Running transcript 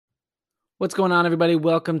What's going on, everybody?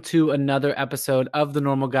 Welcome to another episode of the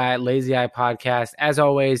Normal Guy Lazy Eye podcast. As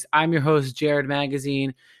always, I'm your host, Jared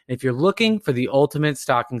Magazine. And if you're looking for the ultimate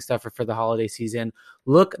stocking stuffer for the holiday season,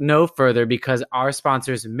 look no further because our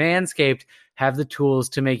sponsors, Manscaped, have the tools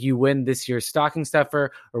to make you win this year's stocking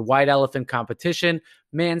stuffer or white elephant competition.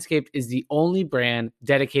 Manscaped is the only brand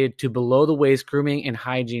dedicated to below-the-waist grooming and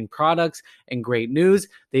hygiene products. And great news,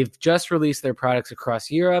 they've just released their products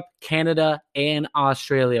across Europe, Canada, and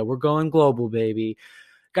Australia. We're going global, baby.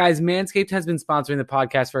 Guys, Manscaped has been sponsoring the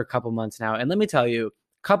podcast for a couple months now. And let me tell you,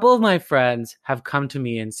 a couple of my friends have come to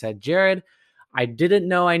me and said, Jared, I didn't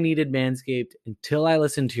know I needed Manscaped until I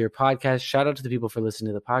listened to your podcast. Shout out to the people for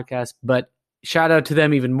listening to the podcast, but shout out to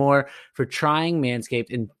them even more for trying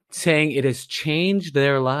Manscaped and saying it has changed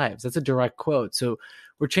their lives. That's a direct quote. So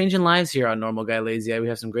we're changing lives here on Normal Guy Lazy Eye. We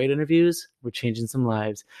have some great interviews. We're changing some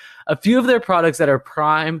lives. A few of their products that are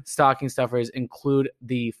prime stocking stuffers include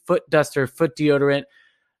the Foot Duster foot deodorant.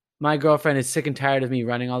 My girlfriend is sick and tired of me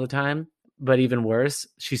running all the time, but even worse,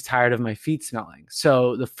 she's tired of my feet smelling.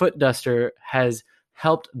 So the Foot Duster has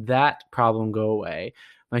helped that problem go away.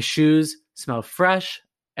 My shoes smell fresh.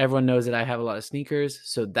 Everyone knows that I have a lot of sneakers,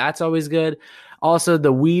 so that's always good. Also,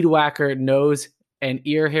 the Weed Whacker nose and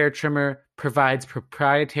ear hair trimmer provides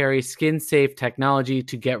proprietary skin-safe technology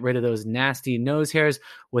to get rid of those nasty nose hairs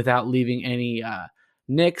without leaving any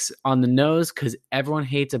nicks on the nose, because everyone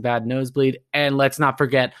hates a bad nosebleed. And let's not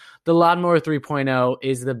forget, the Lawnmower 3.0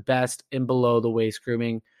 is the best in below-the-waist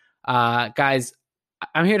grooming. Guys,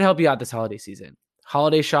 I'm here to help you out this holiday season.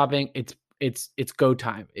 Holiday shopping, it's go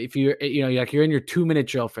time. If you're in your 2-minute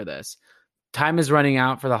drill for this. Time is running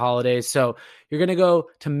out for the holidays. So you're going to go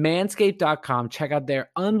to manscaped.com, check out their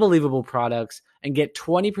unbelievable products, and get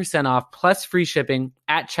 20% off plus free shipping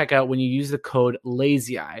at checkout when you use the code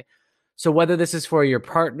LAZYEYE. So whether this is for your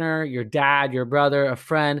partner, your dad, your brother, a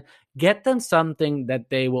friend, get them something that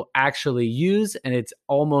they will actually use, and it's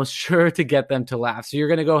almost sure to get them to laugh. So you're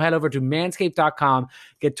going to go head over to manscaped.com,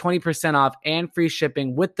 get 20% off and free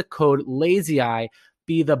shipping with the code LAZYEYE.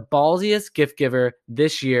 Be the ballsiest gift giver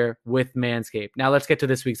this year with Manscaped. Now let's get to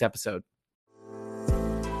this week's episode.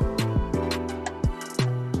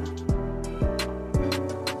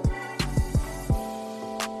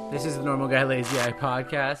 This is the Normal Guy Lazy Eye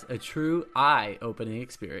podcast, a true eye-opening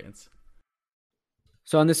experience.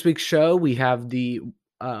 So on this week's show, we have the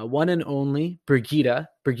one and only Brigitta.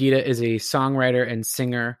 Brigitta is a songwriter and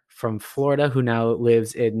singer from Florida who now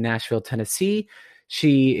lives in Nashville, Tennessee.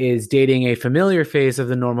 She is dating a familiar face of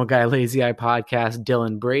the Normal Guy Lazy Eye podcast,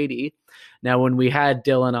 Dylan Brady. Now, when we had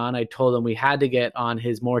Dylan on, I told him we had to get on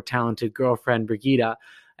his more talented girlfriend, Brigitta.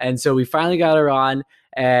 And so we finally got her on,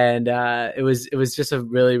 and it was just a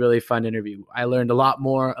really, really fun interview. I learned a lot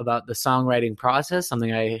more about the songwriting process,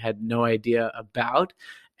 something I had no idea about.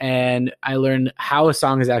 And I learned how a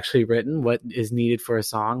song is actually written, what is needed for a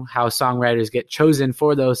song, how songwriters get chosen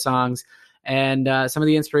for those songs, and some of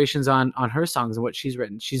the inspirations on her songs and what she's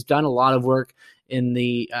written. She's done a lot of work in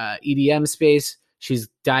the EDM space. She's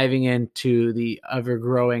diving into the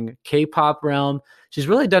ever-growing K-pop realm. She's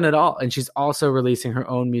really done it all, and she's also releasing her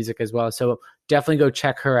own music as well. So definitely go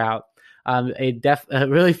check her out. A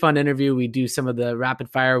really fun interview. We do some of the rapid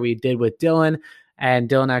fire we did with Dylan, and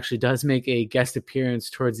Dylan actually does make a guest appearance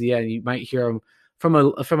towards the end. You might hear him from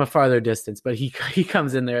a farther distance, but he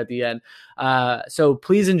comes in there at the end. So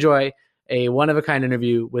please enjoy a one-of-a-kind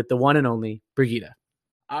interview with the one and only Brigitta.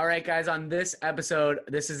 All right, guys, on this episode,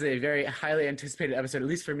 this is a very highly anticipated episode, at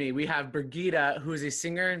least for me. We have Brigitta, who is a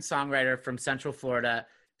singer and songwriter from Central Florida.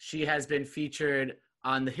 She has been featured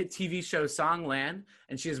on the hit TV show Songland,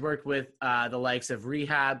 and she has worked with the likes of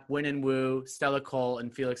Rehab, Win and Woo, Stella Cole,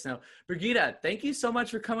 and Felix Snow. Brigitta, thank you so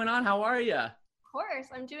much for coming on. How are you? Of course,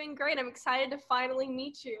 I'm doing great. I'm excited to finally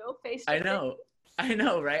meet you face to face. I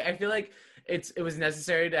know, right? I feel like it was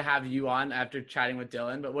necessary to have you on after chatting with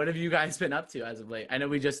Dylan, but what have you guys been up to as of late? I know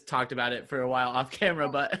we just talked about it for a while off camera,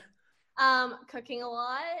 but cooking a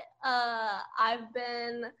lot. I've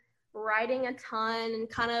been writing a ton, and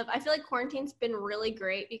I feel like quarantine's been really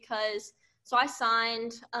great because I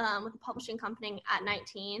signed with a publishing company at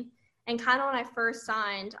 19, and kind of when I first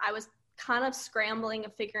signed, I was kind of scrambling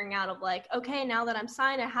and figuring out of like, okay, now that I'm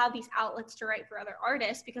signed, I have these outlets to write for other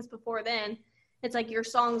artists, because before then it's like your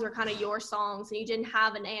songs are kind of your songs and you didn't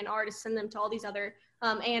have an A&R to send them to all these other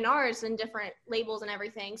A&Rs and different labels and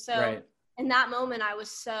everything. So right. In that moment I was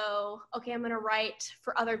so, okay, I'm going to write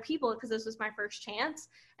for other people because this was my first chance.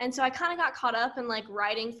 And so I kind of got caught up in like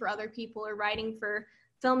writing for other people or writing for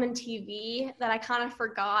film and TV that I kind of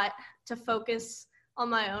forgot to focus on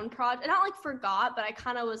my own project. Not like forgot, but I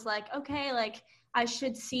kind of was like, okay, like I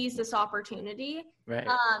should seize this opportunity. Right.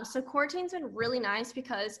 So quarantine's been really nice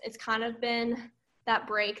because it's kind of been that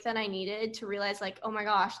break that I needed to realize like, oh my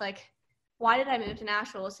gosh, like why did I move to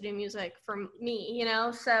Nashville to do music for me, you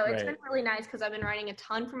know? So it's been really nice because I've been writing a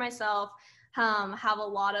ton for myself, have a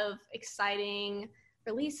lot of exciting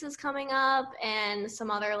releases coming up and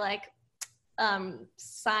some other like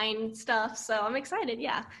sign stuff. So I'm excited.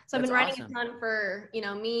 Yeah. So I've been writing a ton for, you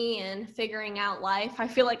know, me and figuring out life. I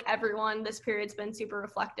feel like everyone this period's been super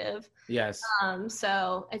reflective. Yes.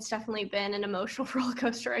 So it's definitely been an emotional roller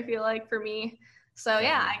coaster, I feel like, for me. So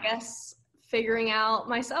yeah, I guess figuring out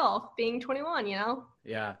myself being 21, you know?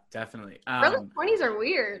 Yeah, definitely. Early 20s are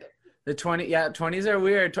weird. The 20s are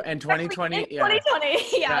weird, and 2020,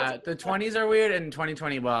 2020, yeah. The 20s are weird, and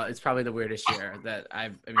 2020, well, it's probably the weirdest year that I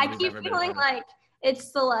keep feeling like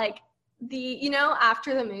it's the you know,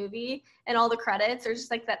 after the movie and all the credits, there's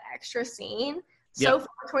just like that extra scene. So far,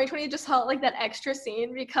 2020 just felt like that extra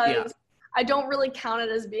scene because I don't really count it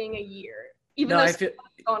as being a year, even though something's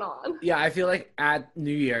going on. Yeah, I feel like at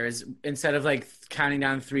New Year's, instead of like counting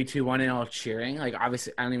down 3, 2, 1 and all cheering, like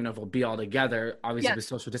obviously I don't even know if we'll be all together, obviously with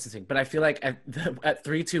social distancing, but I feel like at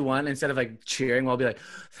 3, 2, 1, instead of like cheering, we'll be like,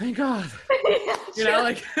 thank God. You know,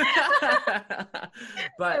 like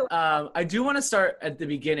but I do want to start at the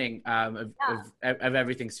beginning of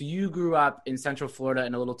everything. So you grew up in Central Florida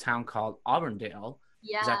in a little town called Auburndale.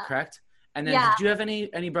 Is that correct? And then did you have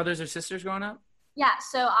any brothers or sisters growing up? Yeah,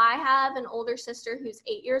 so I have an older sister who's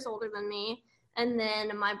 8 years older than me, and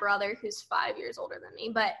then my brother who's 5 years older than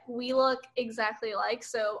me. But we look exactly alike,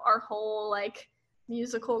 so our whole, like,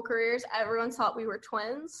 musical careers, everyone thought we were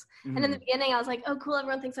twins. Mm-hmm. And in the beginning, I was like, oh, cool,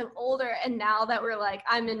 everyone thinks I'm older. And now that we're, like,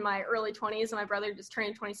 I'm in my early 20s, and my brother just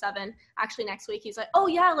turning 27. Actually, next week, he's like, oh,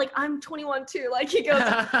 yeah, like, I'm 21, too. Like, he goes,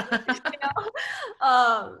 you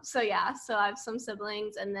know? So, yeah, so I have some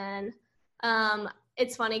siblings, and then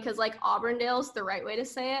it's funny because like Auburndale's the right way to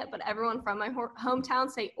say it, but everyone from my hometown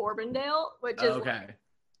say Auburndale, which is like,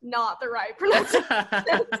 not the right pronunciation.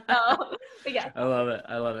 So, but yeah. I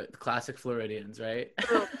love it. Classic Floridians, right?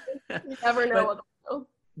 You never know.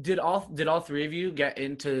 Did all three of you get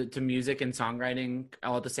into music and songwriting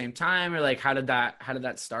all at the same time, or like how did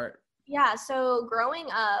that start? Yeah, so growing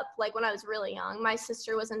up, like when I was really young, my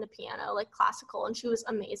sister was into piano, like classical, and she was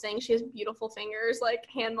amazing. She has beautiful fingers, like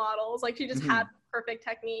hand models, like she just had perfect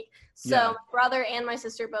technique. So my brother and my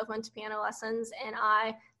sister both went to piano lessons, and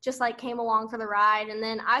I just like came along for the ride. And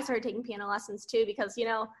then I started taking piano lessons too, because, you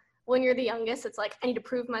know, when you're the youngest, it's like, I need to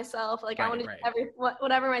prove myself. Like I want to do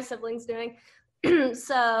whatever my siblings doing.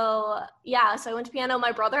 So yeah, so I went to piano.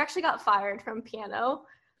 My brother actually got fired from piano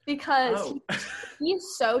because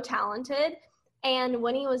he's so talented. And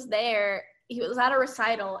when he was there, he was at a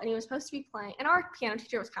recital and he was supposed to be playing, and our piano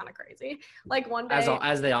teacher was kind of crazy. Like one day,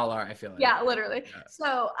 as they all are, I feel like. Yeah, literally. Yeah.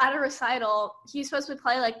 So at a recital, he's supposed to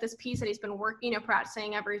play like this piece that he's been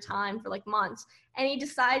practicing every time for like months. And he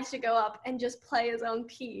decides to go up and just play his own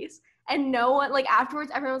piece. And no one, like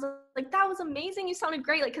afterwards, everyone was like, that was amazing. You sounded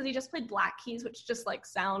great. Like, cause he just played black keys, which just like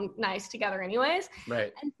sound nice together anyways.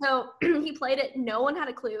 Right. And so he played it. No one had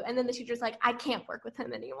a clue. And then the teacher's like, I can't work with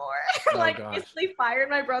him anymore. Like basically fired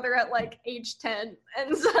my brother at like age 10.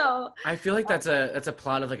 And so I feel like that's a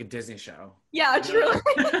plot of like a Disney show. Yeah, truly.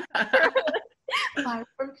 Fired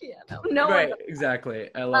from piano. No right. One Exactly.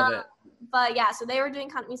 I love it. But yeah, so they were doing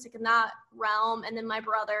kind of music in that realm. And then my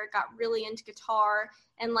brother got really into guitar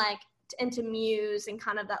and like into Muse and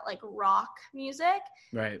kind of that like rock music.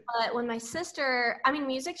 Right. But when my sister, I mean,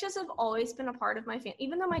 music just have always been a part of my family.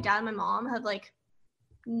 Even though my dad and my mom have like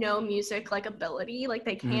no music like ability, like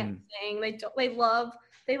they can't sing. They've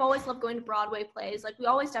always loved going to Broadway plays. Like we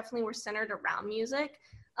always definitely were centered around music.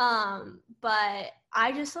 But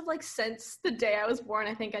I just have like since the day I was born,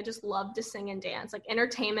 I think I just loved to sing and dance. Like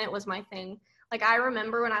entertainment was my thing. Like I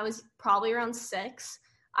remember when I was probably around 6,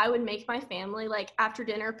 I would make my family like after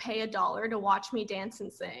dinner pay $1 to watch me dance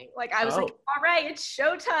and sing. Like I was like, all right, it's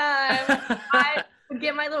showtime. I would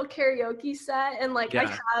get my little karaoke set and like I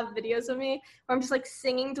have videos of me where I'm just like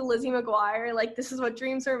singing to Lizzie McGuire, like this is what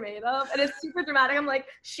dreams are made of. And it's super dramatic. I'm like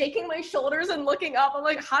shaking my shoulders and looking up. I'm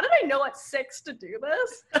like, how did I know at 6 to do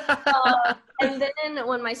this? And then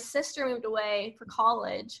when my sister moved away for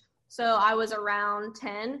college, so I was around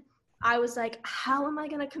 10, I was like, how am I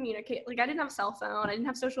going to communicate? Like, I didn't have a cell phone. I didn't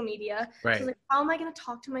have social media. Right. So I was like, how am I going to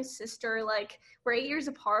talk to my sister? Like, we're 8 years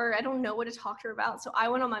apart. I don't know what to talk to her about. So I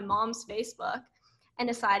went on my mom's Facebook and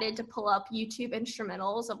decided to pull up YouTube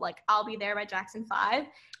instrumentals of, like, I'll Be There by Jackson 5.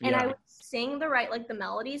 And I would sing the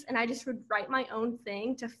melodies, and I just would write my own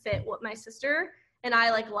thing to fit what my sister and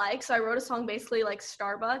I like. So I wrote a song basically like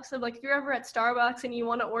Starbucks. I'm like, if you're ever at Starbucks and you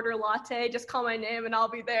want to order a latte, just call my name and I'll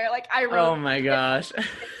be there. Like I wrote. Oh my gosh.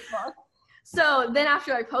 So then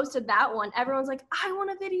after I posted that one, everyone's like, I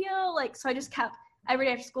want a video. Like, so I just kept every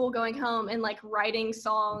day after school going home and like writing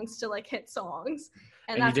songs to like hit songs.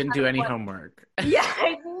 And you didn't do any homework. Yeah,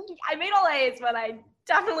 I made all A's, but I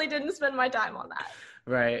definitely didn't spend my time on that.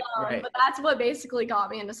 Right. But that's what basically got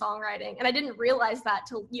me into songwriting. And I didn't realize that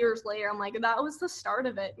till years later. I'm like, that was the start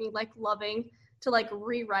of it. Me like loving to like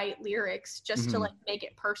rewrite lyrics just to like make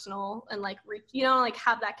it personal and like like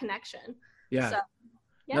have that connection. Yeah. So,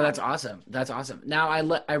 yeah. No, that's awesome. That's awesome. Now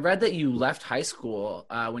I read that you left high school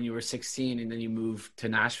when you were 16 and then you moved to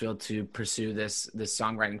Nashville to pursue this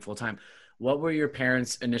songwriting full time. What were your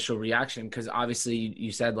parents' initial reaction? Because obviously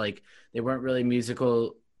you said like they weren't really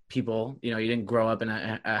musical people. You didn't grow up in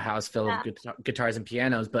a house filled with guitars and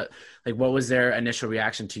pianos, but like what was their initial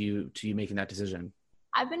reaction to you making that decision?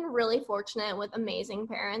 I've been really fortunate with amazing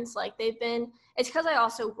parents. Like it's because I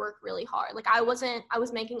also work really hard. Like I was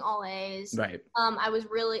making all A's. Right. I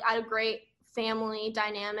had a great family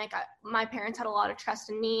dynamic. My parents had a lot of trust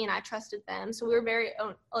in me and I trusted them. So we were very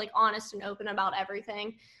like honest and open about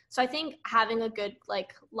everything. So I think having a good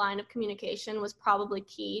like line of communication was probably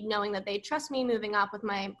key, knowing that they trust me moving up with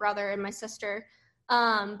my brother and my sister.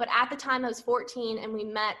 But at the time I was 14 and we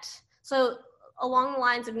met. So along the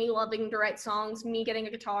lines of me loving to write songs, me getting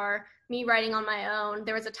a guitar, me writing on my own,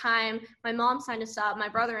 there was a time my mom signed us up, my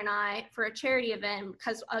brother and I, for a charity event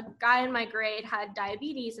because a guy in my grade had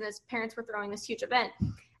diabetes and his parents were throwing this huge event.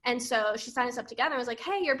 And so she signed us up together and was like,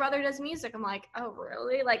 hey, your brother does music. I'm like, oh,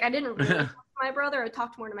 really? Like I didn't really talk to my brother. I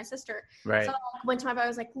talked more to my sister. Right. So I went to my brother. I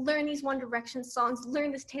was like, learn these One Direction songs,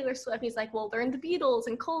 learn this Taylor Swift. And he's like, well, learn the Beatles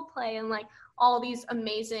and Coldplay and like all these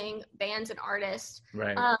amazing bands and artists.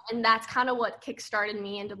 Right. And that's kind of what kickstarted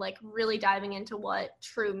me into like really diving into what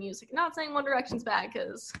true music. Not saying One Direction's bad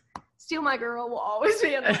because Steal My Girl will always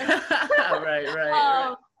be in there.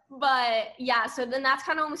 Right. But yeah, so then that's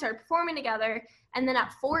kind of when we started performing together. And then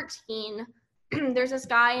at 14, there's this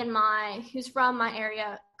guy who's from my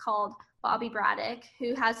area called Bobby Braddock,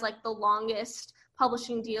 who has like the longest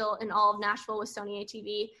publishing deal in all of Nashville with Sony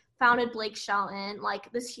ATV, founded Blake Shelton.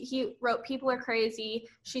 Like this, he wrote People Are Crazy,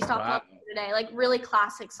 She Stopped Loving Me Today, like really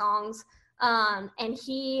classic songs. And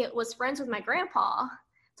he was friends with my grandpa.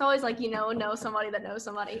 It's always like, know somebody that knows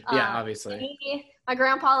somebody. Yeah, obviously. My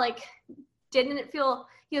grandpa like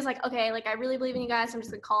he was like, okay, like I really believe in you guys. I'm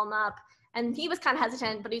just gonna call him up. And he was kind of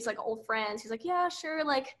hesitant, but he's like old friends. He's like, yeah, sure.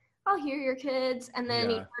 Like I'll hear your kids. And then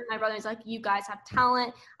he heard my brother. He's like, you guys have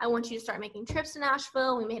talent. I want you to start making trips to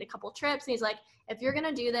Nashville. We made a couple trips. And he's like, if you're going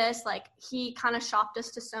to do this, like he kind of shopped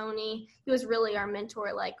us to Sony. He was really our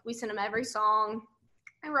mentor. Like we sent him every song.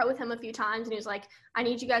 I wrote with him a few times and he was like, I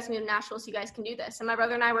need you guys to move to Nashville so you guys can do this. And my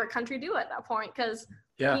brother and I were a country duo at that point because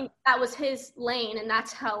that was his lane and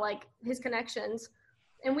that's how like his connections.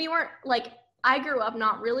 And we weren't like, I grew up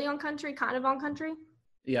not really on country, kind of on country.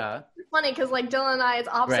 Yeah. It's funny because like Dylan and I, it's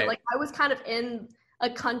opposite. Right. Like I was kind of in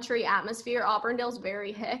a country atmosphere. Auburndale's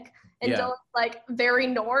very hick and Dylan's like very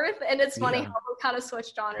north. And it's funny how we kind of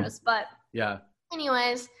switched genres. But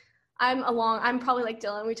anyways, I'm probably like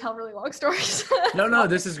Dylan. We tell really long stories. No,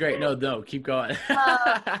 this is great. No, keep going.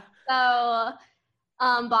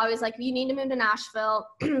 Bobby was like, you need to move to Nashville.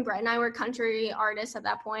 Brett and I were country artists at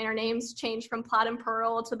that point. Our names changed from Plaid and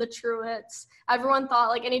Pearl to the Truetts. Everyone thought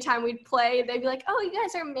like anytime we'd play, they'd be like, oh, you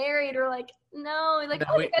guys are married. Or like, no. Like,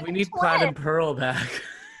 no, we need Plaid and Pearl back.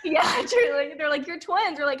 Yeah, truly. They're like, you're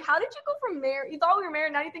twins. We're like, how did you go from married? You thought we were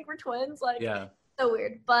married. Now you think we're twins? Like, so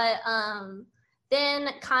weird. But then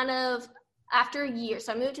kind of after a year,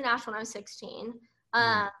 so I moved to Nashville when I was 16.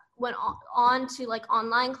 Went on to like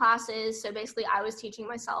online classes. So basically I was teaching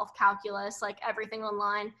myself calculus, like everything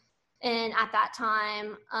online. And at that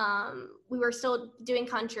time, we were still doing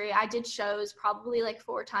country. I did shows probably like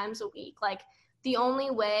 4 times a week. Like the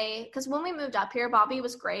only way, because when we moved up here, Bobby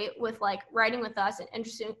was great with like writing with us and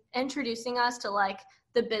introducing us to like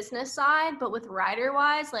the business side. But with writer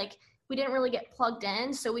wise, like we didn't really get plugged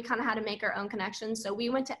in. So we kind of had to make our own connections. So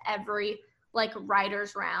we went to every like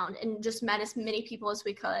writers round and just met as many people as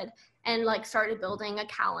we could and like started building a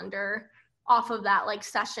calendar off of that, like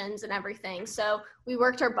sessions and everything. So we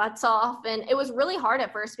worked our butts off and it was really hard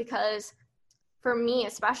at first because for me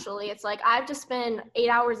especially, it's like I have to spend 8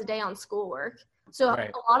 hours a day on schoolwork. So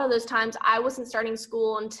a lot of those times I wasn't starting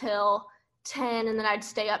school until 10 and then I'd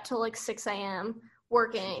stay up till like 6 a.m.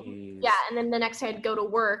 working. Jeez. Yeah. And then the next day I'd go to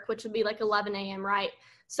work, which would be like 11 a.m. right?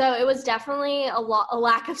 So it was definitely a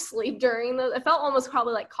lack of sleep during it felt almost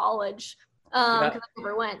probably like college because I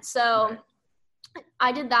never went. So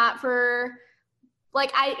I did that for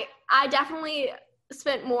like I definitely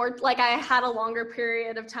spent more, like I had a longer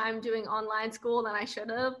period of time doing online school than I should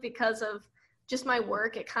have because of just my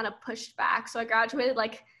work. It kind of pushed back. So I graduated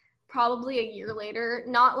like probably a year later,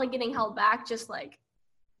 not like getting held back, just like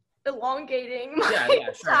elongating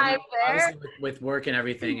my Sure. time there. Obviously with work and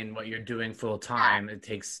everything and what you're doing full time, it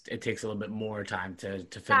takes a little bit more time to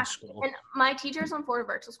finish school. And my teachers on Florida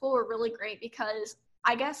Virtual School were really great because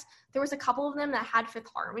I guess there was a couple of them that had Fifth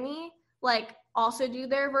Harmony, like also do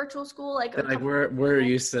their virtual school. Like we're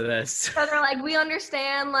used to this. So they're like, we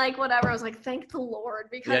understand, like whatever. I was like, thank the Lord,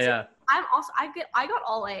 because I'm also I got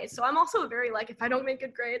all A's, so I'm also very like, if I don't make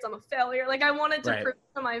good grades, I'm a failure. Like I wanted to prove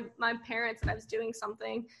to my parents that I was doing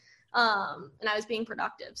something, and I was being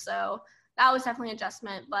productive. So that was definitely an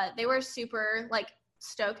adjustment, but they were super like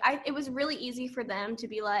stoked. It was really easy for them to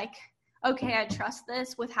be like, okay, I trust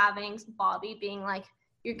this, with having Bobby being like,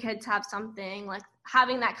 your kids have something, like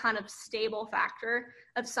having that kind of stable factor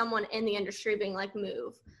of someone in the industry being like,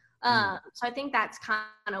 move. So I think that's kind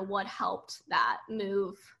of what helped that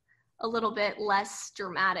move a little bit less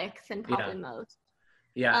dramatic than probably most.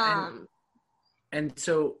 Yeah. And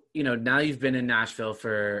so, now you've been in Nashville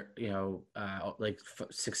for, like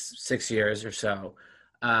 6 years or so.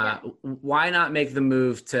 Why not make the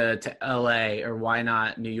move to LA, or why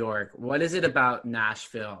not New York? What is it about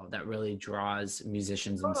Nashville that really draws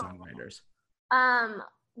musicians and songwriters?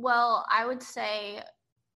 Well, I would say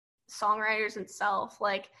songwriters itself.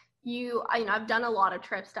 Like I've done a lot of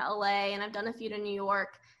trips to LA and I've done a few to New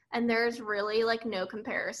York, and there's really like no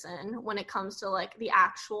comparison when it comes to like the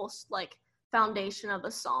actual like foundation of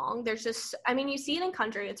a song. There's just, you see it in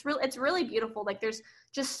country. It's really beautiful. Like there's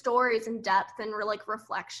just stories and depth and like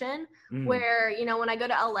reflection where, when I go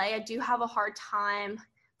to LA, I do have a hard time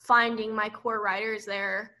finding my core writers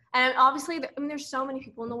there. And obviously, there's so many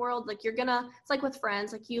people in the world. Like it's like with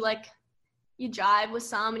friends, like you jive with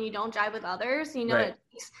some and you don't jive with others. It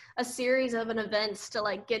takes a series of events to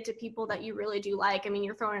like get to people that you really do like.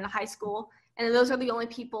 You're thrown into high school, and those are the only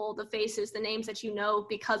people, the faces, the names that you know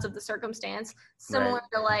because of the circumstance. Similar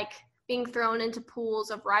to like being thrown into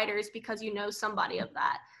pools of writers because you know somebody of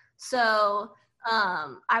that. So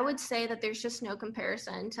I would say that there's just no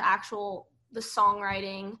comparison to the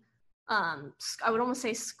songwriting. I would almost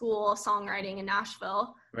say school songwriting in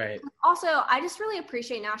Nashville. Right. Also, I just really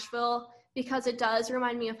appreciate Nashville because it does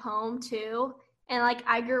remind me of home too. And like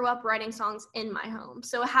I grew up writing songs in my home.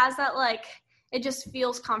 So it has that like, it just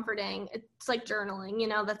feels comforting. It's like journaling,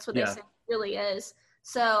 that's what they say it really is.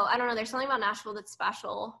 So I don't know, there's something about Nashville that's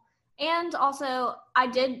special. And also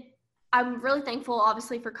I'm really thankful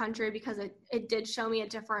obviously for country because it did show me a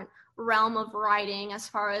different realm of writing as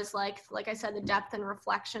far as like I said, the depth and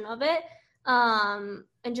reflection of it.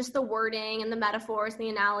 And just the wording and the metaphors, the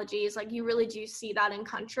analogies, like you really do see that in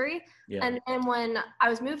country. And when I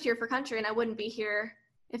was moved here for country, and I wouldn't be here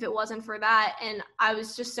if it wasn't for that. And I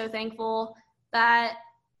was just so thankful that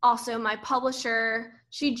also my publisher,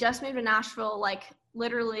 she just moved to Nashville, like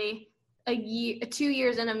literally 2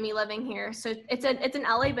 years into me living here. So it's an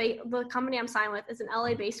LA based, the company I'm signed with is an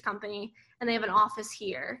LA based company, and they have an office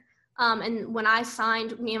here. And when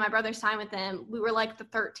me and my brother signed with them, we were like the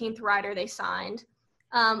 13th writer they signed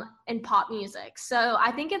in pop music. So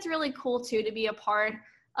I think it's really cool too to be a part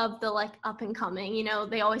of the like up and coming,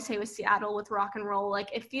 they always say with Seattle with rock and roll, like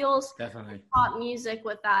it feels definitely pop music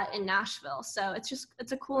with that in Nashville. So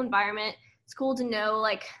it's a cool environment. It's cool to know,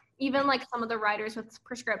 like even like some of the writers with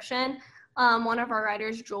Prescription, one of our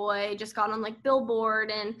writers, Joy, just got on like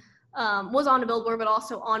Billboard and was on a Billboard, but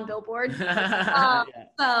also on Billboard. So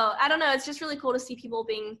I don't know. It's just really cool to see people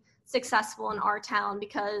being successful in our town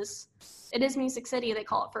because it is Music City. They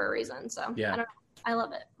call it for a reason. So I don't know. I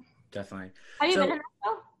love it. Definitely. Have you been to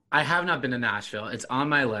Nashville? I have not been to Nashville. It's on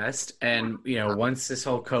my list. And, once this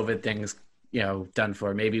whole COVID thing's, done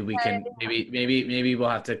for, maybe we can, maybe we'll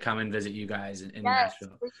have to come and visit you guys in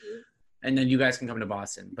Nashville. And then you guys can come to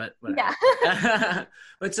Boston, but whatever. Yeah.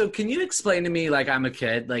 But so can you explain to me, like I'm a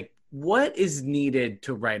kid, like what is needed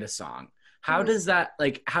to write a song? How does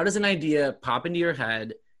an idea pop into your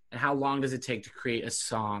head, and how long does it take to create a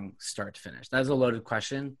song start to finish? That's a loaded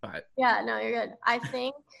question, but. Yeah, no, you're good. I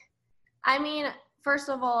think, first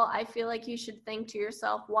of all, I feel like you should think to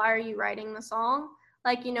yourself, why are you writing the song?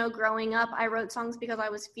 Like, growing up, I wrote songs because I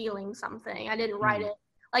was feeling something. I didn't write it.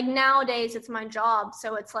 Like nowadays it's my job.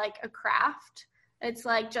 So it's like a craft. It's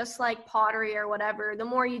like, just like pottery or whatever. The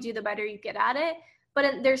more you do, the better you get at it.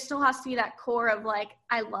 But there still has to be that core of like,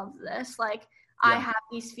 I love this. Like I have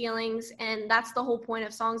these feelings, and that's the whole point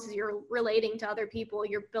of songs is you're relating to other people.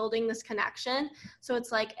 You're building this connection. So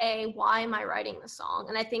it's like, why am I writing this song?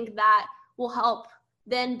 And I think that will help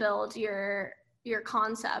then build your your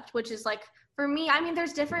concept, which is like, for me, I mean,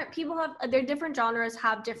 there's different people their different genres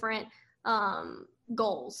have different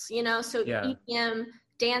goals, you know? So EDM,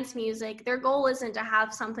 dance music, their goal isn't to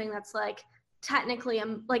have something that's like technically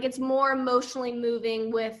like it's more emotionally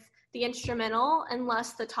moving with the instrumental and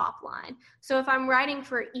less the top line. So if I'm writing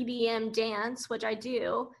for EDM dance, which I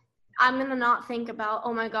do, I'm gonna not think about,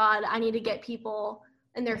 oh my God, I need to get people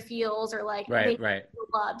in their feels or like they feel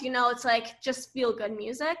loved. You know, it's like just feel good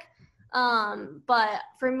music. But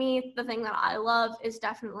for me, the thing that I love is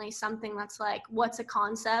definitely something that's like, what's a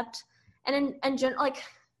concept? And like,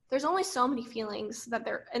 there's only so many feelings that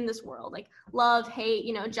they're in this world, like love, hate,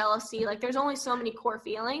 you know, jealousy. Like there's only so many core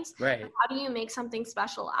feelings. Right. How do you make something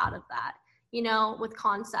special out of that, you know, with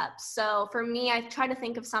concepts? So for me, I try to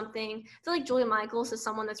think of something. I feel like Julia Michaels is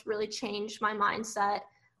someone that's really changed my mindset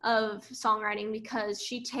of songwriting, because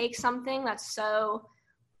she takes something that's so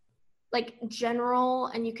like general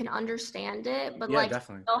and you can understand it, but like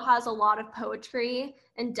definitely still has a lot of poetry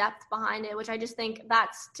and depth behind it, which I just think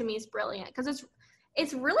that's, to me, is brilliant, because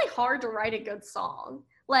it's really hard to write a good song.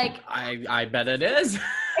 Like I bet it is.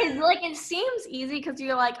 It's like, it seems easy because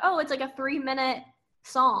you're like, oh, it's like a 3-minute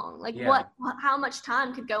song. Like how much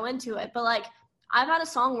time could go into it? But like, I've had a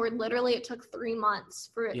song where literally it took 3 months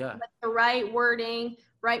for like, the right wording,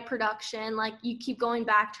 right production. Like you keep going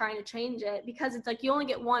back trying to change it, because it's like you only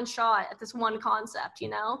get one shot at this one concept, you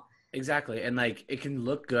know? Exactly. And like it can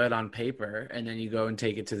look good on paper, and then you go and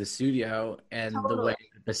take it to the studio, and the way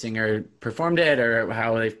the singer performed it or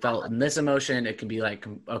how they felt in this emotion, it can be like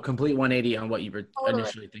a complete 180 on what you were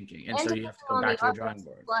initially thinking. And so you have to go back to the drawing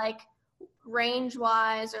board. Like range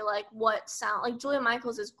wise, or like what sound, like Julia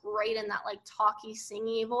Michaels is great in that like talky,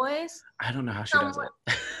 singy voice. I don't know how she does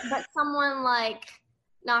it. But someone like,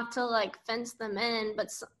 not to like fence them in,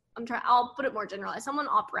 but I'll put it more generalized. Someone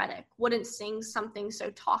operatic wouldn't sing something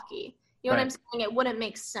so talky. You know what I'm saying? It wouldn't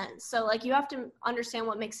make sense. So like you have to understand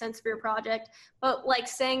what makes sense for your project. But like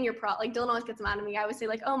saying like Dylan always gets mad at me. I would say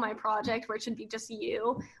like, oh, my project, where it should be just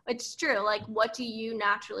you. It's true. Like, what do you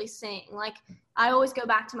naturally sing? Like, I always go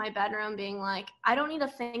back to my bedroom being like, I don't need to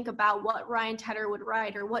think about what Ryan Tedder would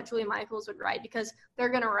write or what Julia Michaels would write, because they're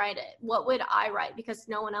going to write it. What would I write? Because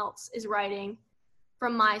no one else is writing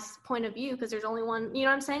from my point of view, because there's only one, you know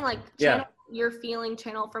what I'm saying? Like, channel your feeling,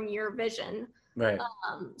 channel from your vision. Right.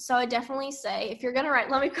 So I definitely say, if you're going to write,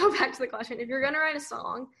 let me go back to the question. If you're going to write a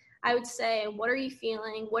song, I would say, what are you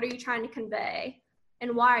feeling? What are you trying to convey?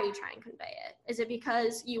 And why are you trying to convey it? Is it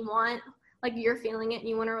because you want, like, you're feeling it and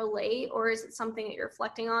you want to relate, or is it something that you're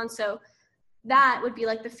reflecting on? So that would be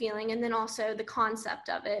like the feeling, and then also the concept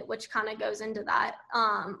of it, which kind of goes into that.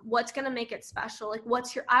 What's going to make it special? Like,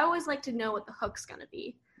 I always like to know what the hook's going to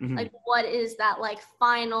be. Mm-hmm. Like, what is that like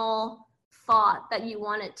final thought that you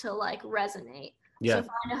want it to like resonate? So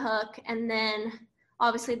find a hook, and then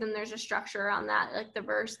obviously then there's a structure around that, like the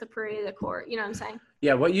verse, the pre, the chorus, you know what I'm saying?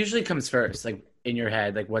 Yeah. What usually comes first, like in your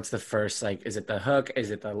head? Like, what's the first, like, is it the hook?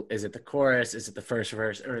 Is it the chorus? Is it the first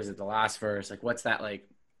verse, or is it the last verse? Like, what's that like?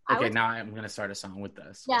 Okay, now I'm going to start a song with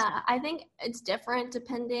this. Yeah, I think it's different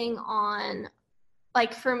depending on,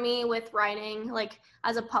 like, for me with writing, like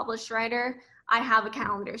as a published writer, I have a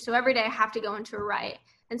calendar. So every day I have to go into a write.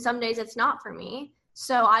 And some days it's not for me.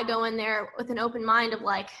 So I go in there with an open mind of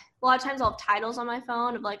like, a lot of times I'll have titles on my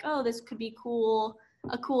phone of like, oh, this could be cool,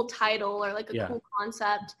 a cool title or like a cool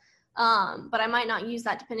concept. But I might not use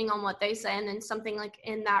that depending on what they say. And then something like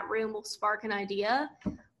in that room will spark an idea.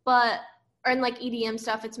 Or in like EDM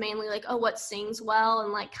stuff, it's mainly like, oh, what sings well,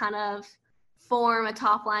 and like kind of form a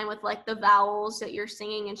top line with like the vowels that you're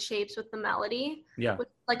singing and shapes with the melody. Yeah. Which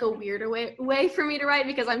is like a weirder way for me to write,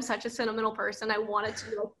 because I'm such a sentimental person. I wanted to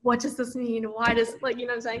be like, what does this mean? Why does, like, you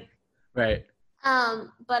know what I'm saying? Right.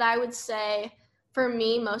 But I would say for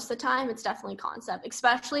me, most of the time, it's definitely concept,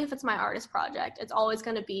 especially if it's my artist project. It's always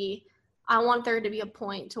going to be, I want there to be a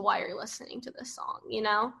point to why you're listening to this song, you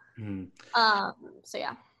know? Mm-hmm. So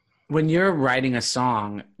yeah. When you're writing a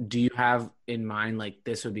song, do you have in mind, like,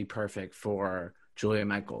 this would be perfect for Julia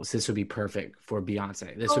Michaels, this would be perfect for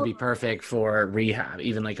Beyonce, this would be perfect for Rehab,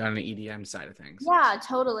 even like on the EDM side of things? Yeah,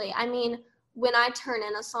 totally. I mean, when I turn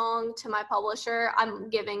in a song to my publisher, I'm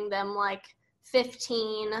giving them like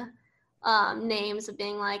 15 names of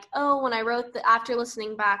being like, oh, when I wrote after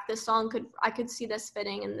listening back, this song I could see this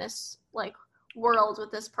fitting in this like world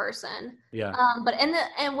with this person. Yeah. But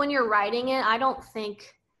and when you're writing it, I don't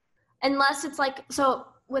think, unless it's like, so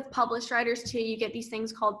with published writers too, you get these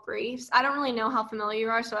things called briefs. I don't really know how familiar you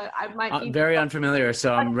are, so I might be very unfamiliar.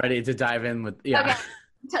 So I'm ready to dive in with, Okay.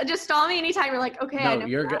 Just stop me anytime you're like, okay, no, I know.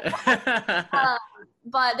 You're good.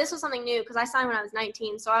 But this was something new because I signed when I was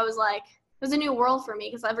 19. So I was like, was a new world for me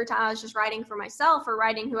because every time I was just writing for myself or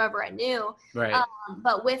writing whoever I knew. Right.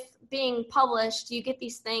 But with being published, you get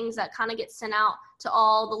these things that kind of get sent out to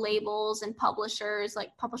all the labels and publishers,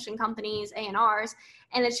 like publishing companies, A&Rs,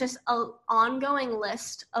 and it's just an ongoing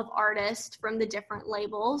list of artists from the different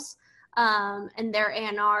labels and their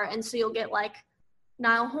A&R. And so you'll get like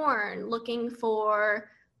Niall Horn looking for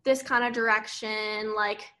this kind of direction,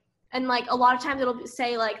 and like a lot of times it'll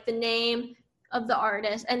say like the name of the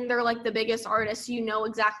artist, and they're like the biggest artists, you know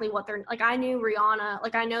exactly what they're like. I knew Rihanna,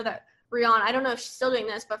 like I know that Rihanna, I don't know if she's still doing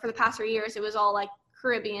this, but for the past 3 years it was all like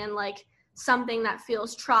Caribbean, like something that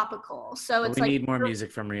feels tropical. So it's we like need more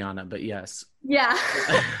music from Rihanna, but yes. Yeah.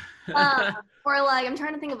 Or like I'm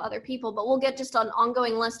trying to think of other people, but we'll get just an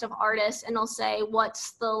ongoing list of artists and they'll say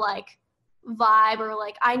what's the like vibe, or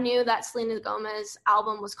like I knew that Selena Gomez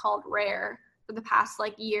album was called Rare for the past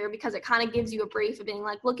like year because it kind of gives you a brief of being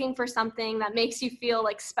like looking for something that makes you feel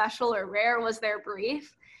like special or rare was their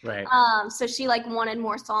brief. Right. So she like wanted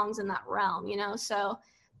more songs in that realm, you know, so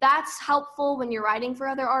that's helpful when you're writing for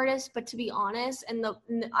other artists. But to be honest, and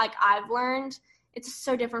like I've learned, it's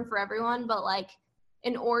so different for everyone, but like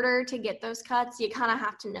in order to get those cuts, you kind of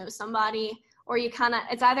have to know somebody, or you kind of,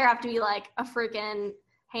 it's either have to be like a freaking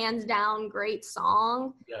hands down great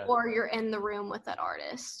song, or you're in the room with that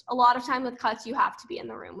artist. A lot of time with cuts, you have to be in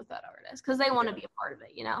the room with that artist because they want to be a part of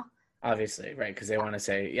it, you know? Obviously, right, because they want to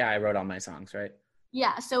say, yeah, I wrote all my songs, right?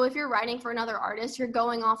 Yeah, so if you're writing for another artist, you're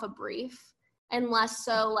going off a brief, and less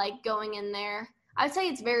so like going in there. I'd say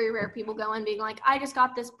it's very rare people go in being like, I just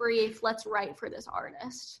got this brief, let's write for this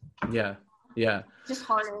artist. Yeah. Just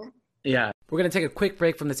harder. Yeah. We're going to take a quick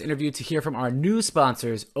break from this interview to hear from our new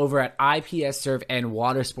sponsors over at IPS Surf and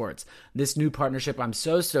Water Sports. This new partnership I'm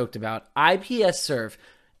so stoked about. IPS Surf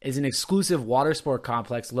is an exclusive water sport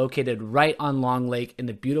complex located right on Long Lake in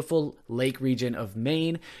the beautiful lake region of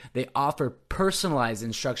Maine. They offer personalized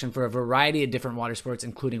instruction for a variety of different water sports,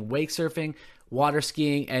 including wake surfing, water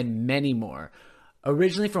skiing, and many more.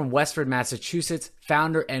 Originally from Westford, Massachusetts,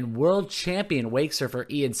 founder and world champion wake surfer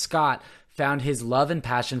Ian Scott found his love and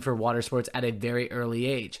passion for water sports at a very early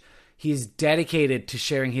age. He is dedicated to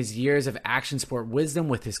sharing his years of action sport wisdom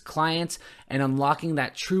with his clients and unlocking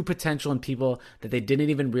that true potential in people that they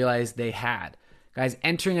didn't even realize they had. Guys,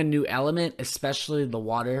 entering a new element, especially the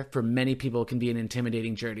water, for many people can be an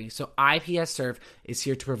intimidating journey. So IPS Surf is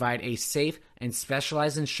here to provide a safe and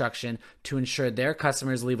specialized instruction to ensure their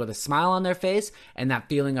customers leave with a smile on their face and that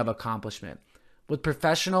feeling of accomplishment. With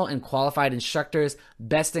professional and qualified instructors,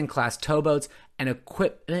 best-in-class towboats, and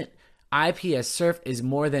equipment, IPS Surf is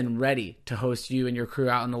more than ready to host you and your crew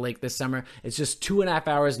out on the lake this summer. It's just 2.5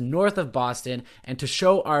 hours north of Boston, and to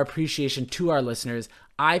show our appreciation to our listeners,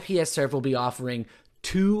 IPS Surf will be offering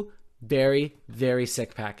 2 very, very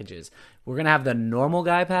sick packages. We're going to have the normal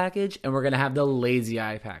guy package and we're going to have the lazy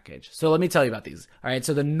eye package. So let me tell you about these. All right.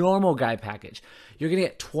 So the normal guy package, you're going to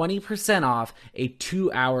get 20% off a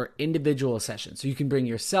 2-hour individual session. So you can bring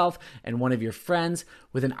yourself and one of your friends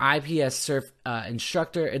with an IPS Surf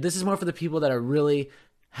instructor. This is more for the people that are really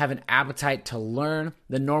have an appetite to learn.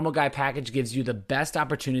 The normal guy package gives you the best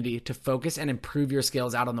opportunity to focus and improve your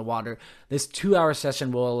skills out on the water. This 2-hour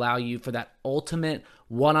session will allow you for that ultimate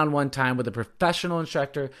one-on-one time with a professional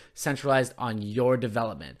instructor centralized on your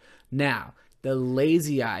development. Now, the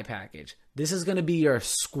lazy eye package. This is going to be your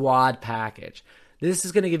squad package. This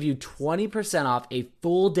is going to give you 20% off a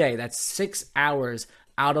full day. That's 6 hours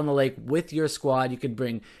out on the lake with your squad. You could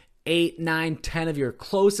bring 8, 9, 10 of your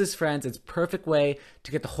closest friends. It's a perfect way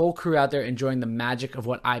to get the whole crew out there enjoying the magic of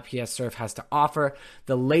what IPS Surf has to offer.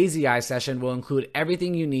 The Lazy Eye session will include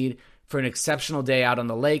everything you need for an exceptional day out on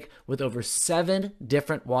the lake with over 7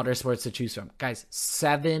 different water sports to choose from. Guys,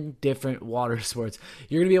 7 different water sports.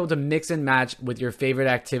 You're going to be able to mix and match with your favorite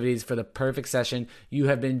activities for the perfect session you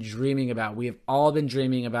have been dreaming about. We have all been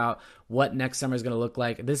dreaming about what next summer is going to look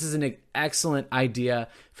like. This is an excellent idea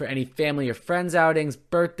for any family or friends outings,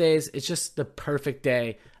 birthdays. It's just the perfect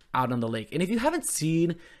day out on the lake. And if you haven't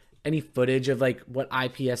seen any footage of like what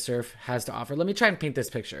IPS Surf has to offer, let me try and paint this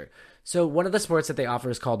picture. So one of the sports that they offer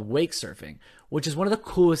is called wake surfing, which is one of the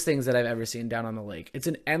coolest things that I've ever seen down on the lake. It's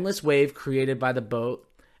an endless wave created by the boat,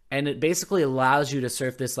 and it basically allows you to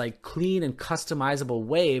surf this like clean and customizable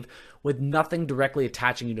wave with nothing directly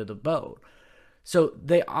attaching you to the boat. So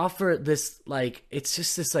they offer this, like, it's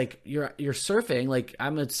just this, like, you're surfing. Like,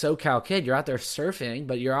 I'm a SoCal kid. You're out there surfing,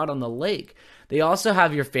 but you're out on the lake. They also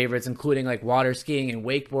have your favorites, including like water skiing and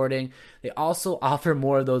wakeboarding. They also offer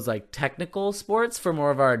more of those like technical sports for more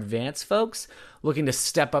of our advanced folks looking to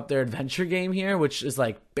step up their adventure game here, which is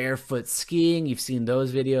like barefoot skiing. You've seen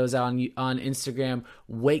those videos on Instagram,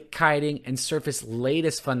 wake kiting, and Surface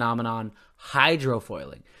latest phenomenon,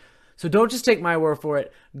 hydrofoiling. So don't just take my word for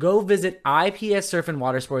it. Go visit IPS Surf and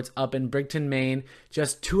Water Sports up in Brighton, Maine,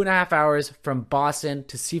 just 2.5 hours from Boston,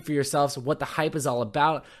 to see for yourselves what the hype is all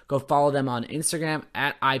about. Go follow them on Instagram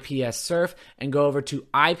at IPS Surf and go over to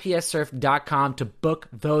ipssurf.com to book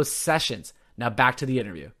those sessions. Now back to the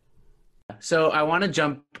interview. So I want to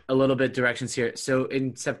jump a little bit directions here. So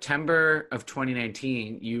in September of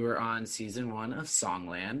 2019, you were on season 1 of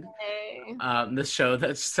Songland, the show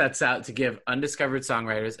that sets out to give undiscovered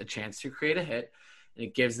songwriters a chance to create a hit. And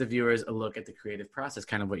it gives the viewers a look at the creative process,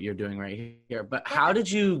 kind of what you're doing right here. But how did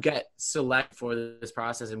you get select for this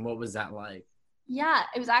process, and what was that like? Yeah,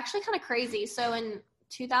 it was actually kind of crazy. So in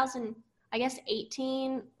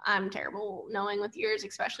 2018, I'm terrible knowing with years,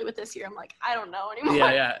 especially with this year. I'm like, I don't know anymore.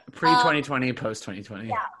 Yeah. Pre-2020, post-2020.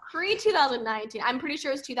 Yeah, pre-2019. I'm pretty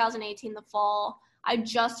sure it was 2018, the fall. I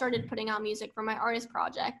just started putting out music for my artist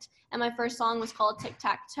project, and my first song was called Tic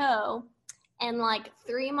Tac Toe. And like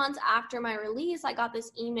 3 months after my release, I got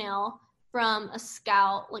this email from a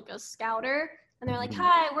scouter. And they're like,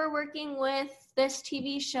 hi, we're working with this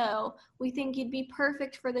TV show. We think you'd be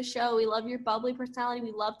perfect for the show. We love your bubbly personality.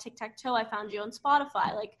 We love Tic Tac Toe. I found you on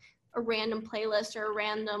Spotify, like a random playlist or a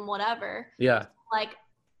random whatever. Yeah. Like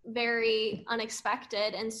very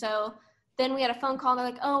unexpected. And so then we had a phone call. They're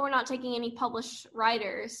like, oh, we're not taking any published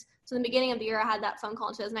writers. So in the beginning of the year, I had that phone call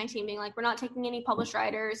in 2019 being like, we're not taking any published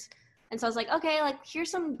writers. And so I was like, okay, like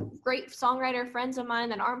here's some great songwriter friends of mine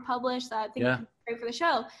that aren't published that I think would be great for the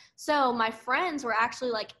show. So my friends were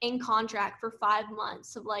actually like in contract for 5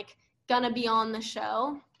 months of like gonna be on the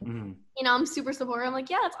show. You know, I'm super supportive. I'm like,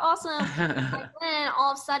 yeah, that's awesome. And then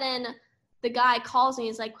all of a sudden the guy calls me.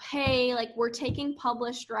 He's like, hey, like we're taking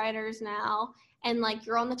published writers now, and like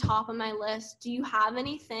you're on the top of my list. Do you have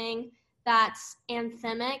anything that's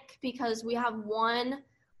anthemic? Because we have one,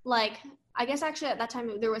 like, I guess actually at that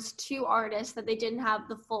time there was 2 artists that they didn't have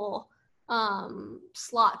the full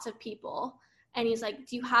slots of people. And he's like,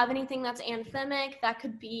 do you have anything that's anthemic that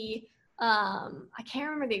could be, I can't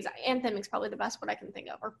remember the exact, anthemic's probably the best word I can think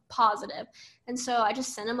of, or positive. And so I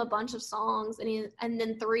just sent him a bunch of songs, and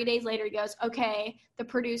then 3 days later he goes, okay, the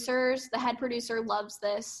head producer loves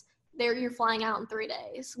this. You're flying out in 3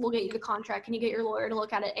 days. We'll get you the contract. Can you get your lawyer to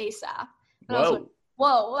look at it ASAP? And I was like,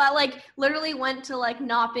 whoa, that like literally went to like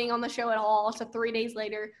not being on the show at all to 3 days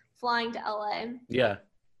later flying to LA. Yeah.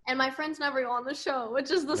 And my friends never go on the show, which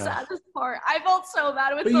is the saddest part. I felt so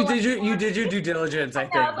bad with. But you did your due diligence, I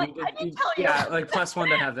think. Like, I didn't tell you. Yeah, like +1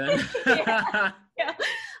 to heaven.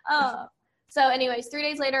 So anyways, 3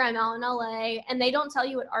 days later, I'm out in LA, and they don't tell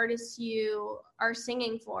you what artists you are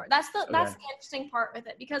singing for. That's the interesting part with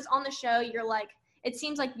it, because on the show, you're like, it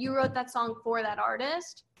seems like you wrote that song for that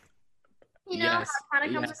artist. You know, how it kind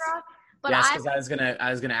of comes across. But because I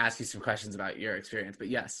was gonna ask you some questions about your experience, but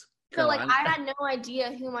yes. So like I had no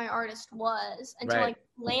idea who my artist was until I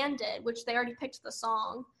landed, which they already picked the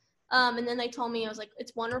song. And then they told me, I was like,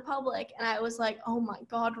 it's OneRepublic. And I was like, oh my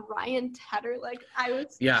God, Ryan Tedder. Like I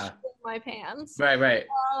was shitting my pants. Right.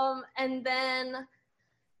 And then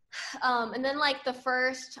like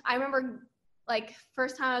I remember like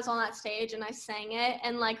first time I was on that stage and I sang it,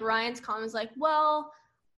 and like Ryan's comment was like, well,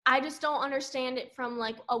 I just don't understand it from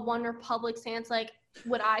like a OneRepublic stance. Like,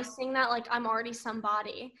 would I sing that? Like, I'm already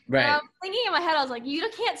somebody. Right. And I was thinking in my head, I was like, you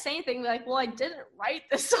can't say anything. Like, well, I didn't write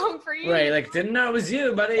this song for you. Right. Like, didn't know it was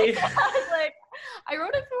you, buddy. Like, I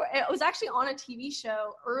wrote it it was actually on a TV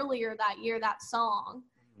show earlier that year, that song.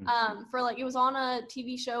 It was on a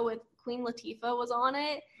TV show with Queen Latifah was on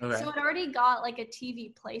it. Okay. So it already got like a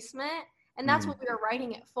TV placement, and that's what we were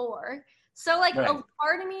writing it for. So like a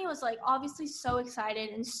part of me was like obviously so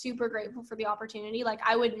excited and super grateful for the opportunity. Like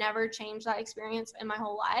I would never change that experience in my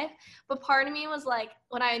whole life. But part of me was like,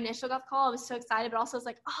 when I initially got the call, I was so excited, but also I was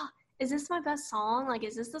like, oh, is this my best song? Like,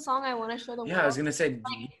 is this the song I want to show the world? Yeah, I was gonna say,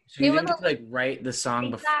 so you didn't get to like write the song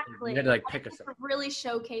before. You had to like pick a song. Really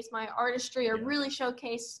showcase my artistry, or really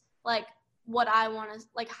showcase like what I want to,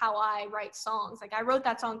 like how I write songs. Like I wrote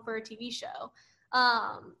that song for a TV show.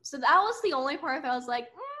 So that was the only part that I was like,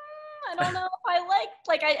 I don't know if I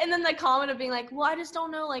and then the comment of being like, well, I just don't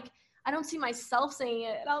know, like, I don't see myself singing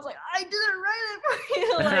it. And I was like, I didn't write it for you.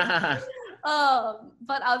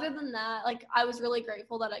 But other than that, like I was really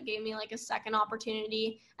grateful that it gave me like a second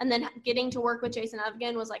opportunity, and then getting to work with Jason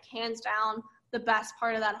Evigan was like hands down the best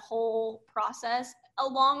part of that whole process,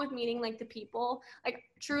 along with meeting like the people. Like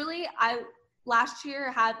truly, I last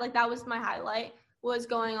year had like that was my highlight, was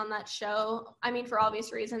going on that show. I mean, for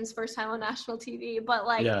obvious reasons, first time on national TV, but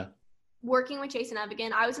like working with Jason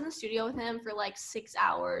Evigan, I was in the studio with him for like 6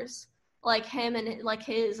 hours, like him and like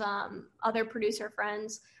his other producer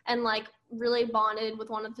friends, and like really bonded with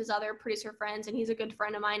one of his other producer friends, and he's a good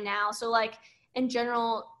friend of mine now. So like in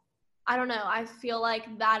general, I don't know, I feel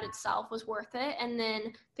like that itself was worth it. And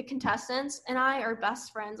then the contestants and I are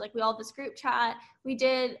best friends. Like we all have this group chat. We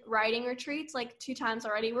did writing retreats like 2 times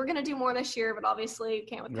already. We're gonna do more this year, but obviously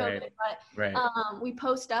can't with COVID. But we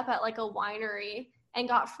post up at like a winery and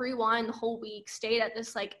got free wine the whole week, stayed at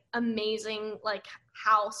this like amazing like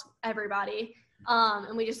house, everybody.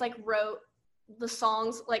 And we just like wrote the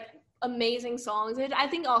songs, like amazing songs. And I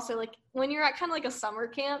think also like when you're at kind of like a summer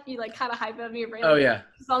camp, you like kind of hype up your brain. Oh like, yeah.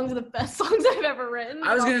 Songs are the best songs I've ever written.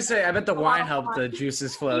 I was going to say, I bet the wine helped the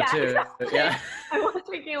juices flow too. Exactly. Yeah. I was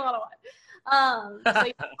drinking a lot of wine. So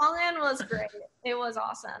yeah, Songland was great. It was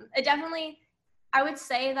awesome. It definitely, I would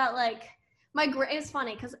say that like it's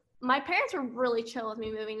funny because my parents were really chill with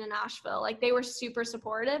me moving to Nashville. Like they were super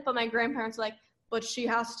supportive, but my grandparents were like, but she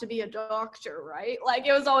has to be a doctor, right? Like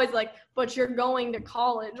it was always like, but you're going to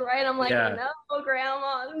college, right? I'm like, no,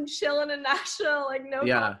 grandma, I'm chilling in Nashville, like no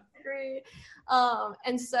college degree.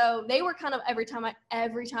 And so they were kind of every time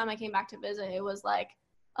I came back to visit, it was like,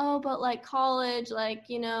 oh, but like college, like,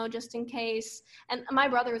 you know, just in case. And my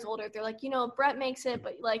brother is older. They're like, you know, if Brett makes it,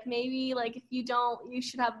 but like maybe like if you don't, you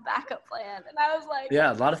should have a backup plan. And I was like,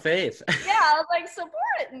 yeah, a lot of faith. Yeah, I was like, support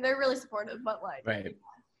it. And they're really supportive, but like,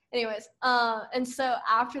 anyways, and so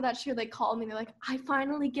after that show, they called me. They're like, I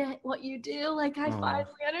finally get what you do. Like, I finally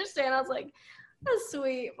understand. I was like, that's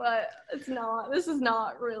sweet, but it's not. This is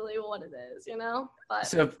not really what it is, you know? But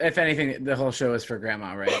so if anything, the whole show is for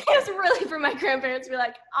grandma, right? It's really for my grandparents to be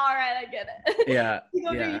like, all right, I get it. Yeah.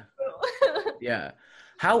 Yeah.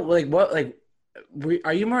 How, like, what, like,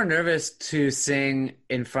 are you more nervous to sing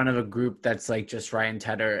in front of a group that's like just Ryan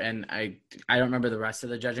Tedder and I don't remember the rest of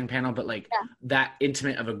the judging panel, but like that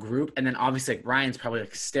intimate of a group, and then obviously like Ryan's probably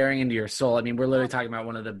like staring into your soul. I mean, we're literally talking about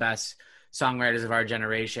one of the best songwriters of our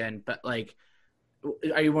generation, but like,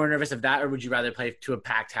 are you more nervous of that, or would you rather play to a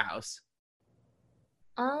packed house?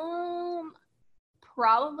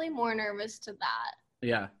 Probably more nervous to that.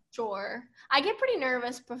 Yeah. Sure. I get pretty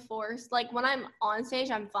nervous before, like when I'm on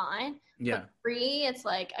stage, I'm fine. Yeah. But free, it's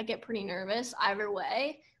like I get pretty nervous either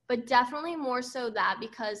way, but definitely more so that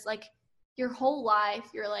because like your whole life,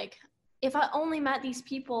 you're like, if I only met these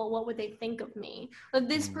people, what would they think of me? Like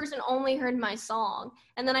this person only heard my song.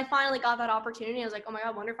 And then I finally got that opportunity. I was like, oh my God,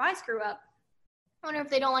 I wonder if I screw up. I wonder if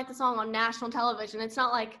they don't like the song on national television. It's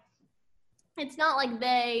not like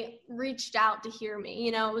they reached out to hear me,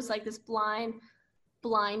 you know, it was like this blind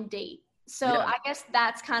date. So I guess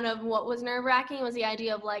that's kind of what was nerve-wracking, was the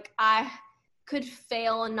idea of like I could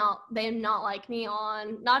fail and they not like me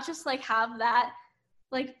on, not just like have that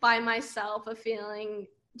like by myself of feeling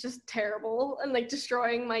just terrible and like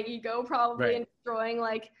destroying my ego probably and destroying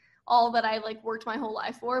like all that I like worked my whole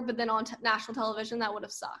life for, but then on national television that would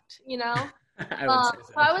have sucked, you know. I would say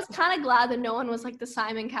so. So I was kind of glad that no one was like the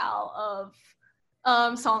Simon Cowell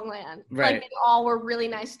of Songland. Like they all were really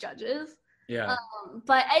nice judges. Yeah.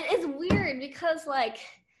 But it's weird because like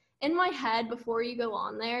in my head before you go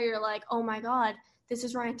on there, you're like, oh my God, this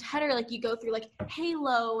is Ryan Tedder. Like you go through like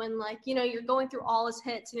Halo and like, you know, you're going through all his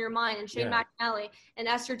hits in your mind, and Shane McAnally and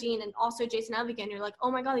Esther Dean and also Jason Evigan. You're like,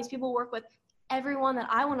 oh my God, these people work with everyone that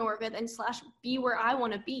I want to work with and / be where I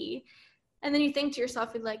want to be. And then you think to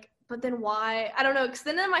yourself, you're like, but then why? I don't know. Because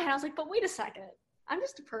then in my head, I was like, but wait a second. I'm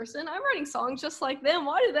just a person. I'm writing songs just like them.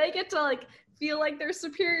 Why do they get to like feel like they're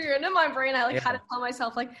superior? And in my brain, I like had to tell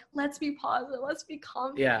myself like, let's be positive, let's be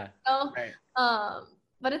confident. Yeah. You know?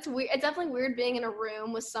 But it's weird. It's definitely weird being in a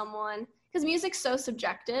room with someone because music's so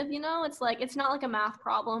subjective. You know, it's like it's not like a math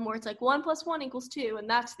problem where it's like 1 + 1 = 2 and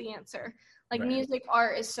that's the answer. Like music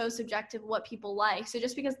art is so subjective what people like. So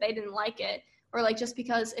just because they didn't like it, or like just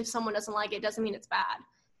because if someone doesn't like it doesn't mean it's bad.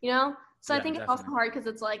 You know. So I think it's also hard because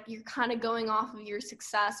it's like you're kind of going off of your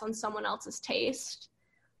success on someone else's taste.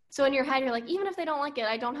 So in your head, you're like, even if they don't like it,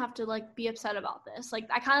 I don't have to like be upset about this. Like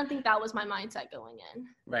I kind of think that was my mindset going in.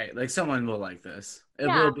 Right. Like someone will like this. It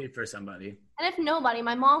will be for somebody. And if nobody,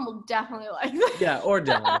 my mom will definitely like this. Yeah. Or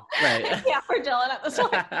Dylan. Right. Yeah. Or Dylan at this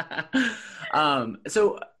point.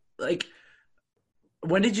 So like,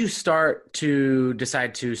 when did you start to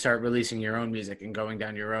decide to start releasing your own music and going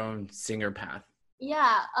down your own singer path?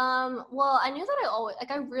 Yeah. Well, I knew that I always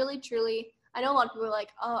like. I really, truly. I know a lot of people are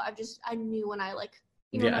like, oh, I knew when I like,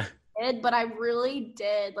 even when Yeah. I did, but I really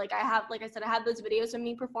did. Like, like I said, I had those videos of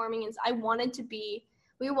me performing, and I wanted to be.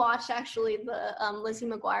 We watched actually the Lizzie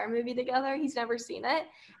McGuire movie together. He's never seen it,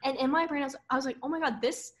 and in my brain, I was like, oh my god,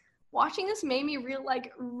 watching this made me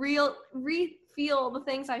feel the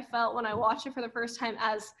things I felt when I watched it for the first time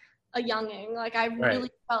as a younging. Like, I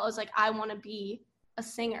really felt, I was like, I want to be a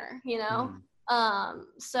singer, you know. Mm.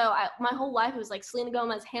 So my whole life it was like Selena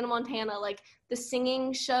Gomez, Hannah Montana, like the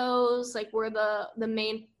singing shows, like where the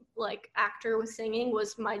main like actor was singing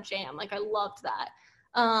was my jam. Like I loved that.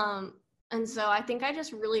 And so I think I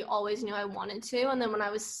just really always knew I wanted to. And then when I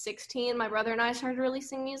was 16, my brother and I started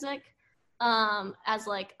releasing music as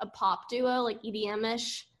like a pop duo, like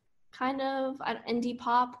EDM-ish kind of indie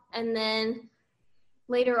pop. And then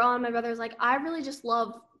later on, my brother was like, I really just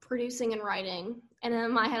love producing and writing. And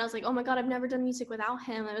in my head, I was like, oh my God, I've never done music without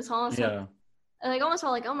him. It was almost like almost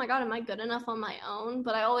felt like, oh my God, am I good enough on my own?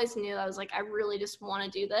 But I always knew I was like, I really just want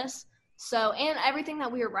to do this. So, and everything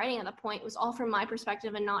that we were writing at the point was all from my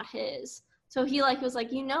perspective and not his. So he like was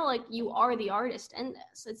like, like you are the artist in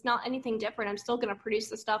this. It's not anything different. I'm still going to produce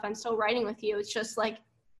the stuff. I'm still writing with you. It's just like,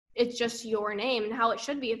 it's just your name and how it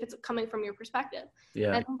should be if it's coming from your perspective. Yeah.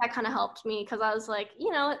 And I think that kind of helped me because I was like,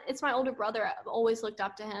 it's my older brother. I've always looked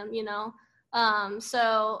up to him,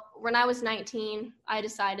 So when I was 19, I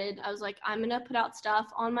decided, I was like, I'm going to put out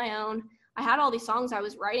stuff on my own. I had all these songs I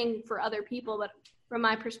was writing for other people, but from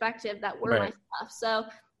my perspective, that were my stuff. So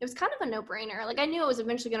it was kind of a no-brainer. Like I knew I was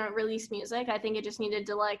eventually going to release music. I think it just needed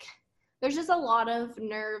to there's just a lot of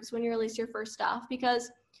nerves when you release your first stuff because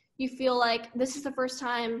you feel like this is the first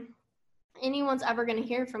time anyone's ever going to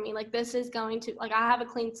hear from me. Like this is going to, like I have a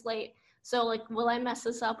clean slate. So like, will I mess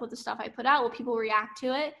this up with the stuff I put out? Will people react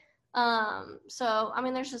to it? So,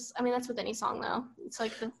 that's with any song though. It's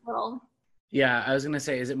like this little. Yeah, I was going to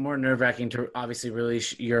say, is it more nerve-wracking to obviously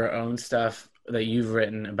release your own stuff that you've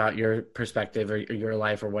written about your perspective or your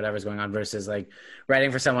life or whatever's going on versus like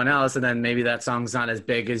writing for someone else and then maybe that song's not as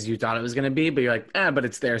big as you thought it was going to be, but you're like, but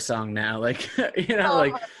it's their song now. Like,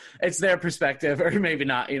 like it's their perspective or maybe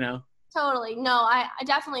not, Totally. No, I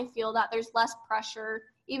definitely feel that there's less pressure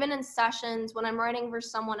even in sessions when I'm writing for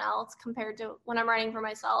someone else compared to when I'm writing for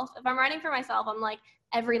myself. If I'm writing for myself, I'm like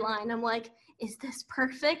every line, I'm like, is this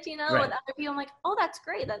perfect? With other people, I'm like, oh, that's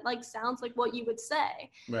great. That like sounds like what you would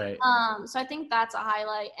say. Right. So I think that's a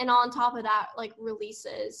highlight. And on top of that, like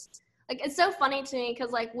releases, like it's so funny to me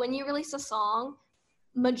because like when you release a song,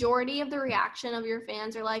 majority of the reaction of your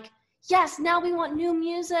fans are like, yes, now we want new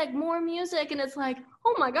music, more music. And it's like,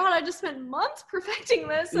 oh my God, I just spent months perfecting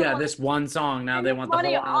this. Yeah, this one song. Now they want the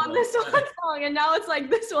whole album on this one song. And now it's like,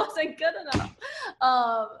 this wasn't good enough.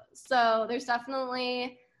 So there's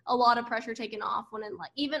definitely a lot of pressure taken off when it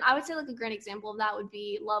even, I would say like a great example of that would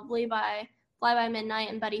be Lovely by Fly By Midnight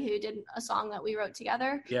and Betty Who did a song that we wrote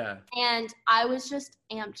together. Yeah. And I was just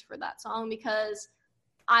amped for that song because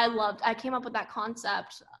I came up with that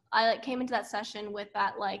concept. I came into that session with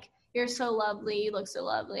that, like, you're so lovely, you look so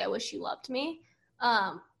lovely, I wish you loved me.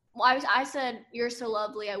 I said, you're so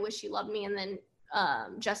lovely, I wish you loved me, and then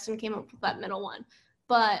Justin came up with that middle one.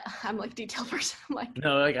 But I'm like a detailed person. I'm like,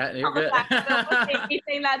 no, you're good.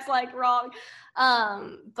 Anything that's like wrong.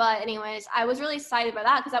 But anyways, I was really excited by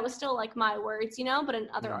that because that was still like my words, but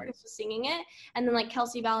another artist was singing it. And then like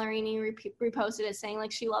Kelsey Ballerini reposted it saying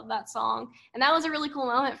like she loved that song. And that was a really cool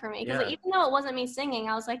moment for me because like, even though it wasn't me singing,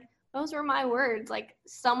 I was like, those were my words. Like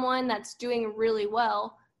someone that's doing really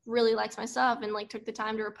well really likes my stuff and like took the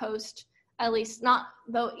time to repost, at least not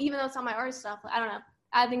though, even though it's not my artist stuff. I don't know.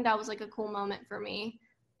 I think that was like a cool moment for me.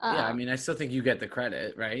 Yeah, I mean, I still think you get the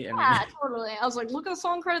credit, right? Totally. I was like, look at the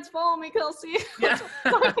song credits, follow me, Kelsey. Yeah.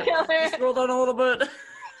 Scroll down a little bit.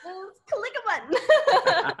 Click a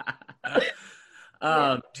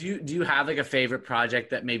button. Do you have like a favorite project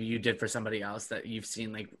that maybe you did for somebody else that you've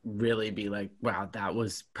seen like really be like, wow, that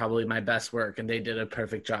was probably my best work and they did a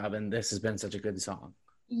perfect job and this has been such a good song?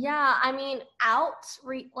 Yeah, I mean, out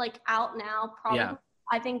now, probably. Yeah.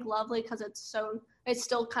 I think Lovely because it's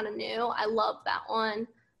still kind of new. I love that one.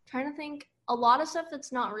 Trying to think, a lot of stuff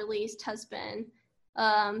that's not released has been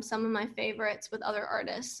some of my favorites with other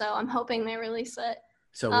artists. So I'm hoping they release it.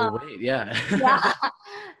 So we'll wait. Yeah. Yeah.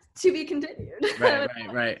 To be continued.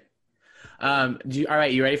 Right. All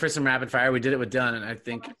right. You ready for some rapid fire? We did it with Dylan, and I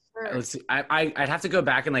think let's see. I'd have to go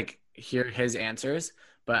back and like hear his answers,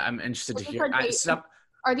 but I'm interested to hear.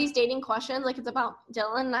 Are these dating questions? Like it's about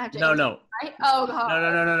Dylan and I have to No. Right? Oh God.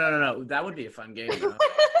 No. That would be a fun game.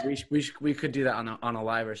 we could do that on a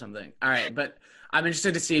live or something. All right, but I'm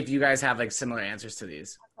interested to see if you guys have like similar answers to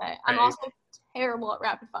these. Okay. I'm also terrible at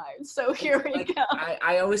rapid fire. So here we go.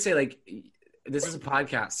 I always say, like, this is a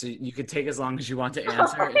podcast, so you could take as long as you want to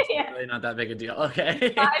answer. It's really not that big a deal.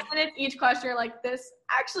 Okay. 5 minutes each question. You're like, this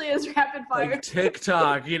actually is rapid fire. Like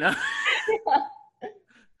TikTok, you know? All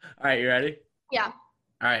right, you ready? Yeah.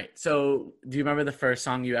 All right. So do you remember the first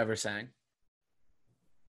song you ever sang?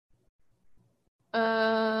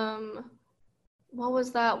 What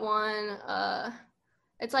was that one?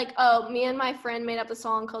 It's like, me and my friend made up a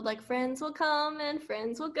song called like friends will come and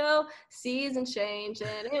friends will go, seasons change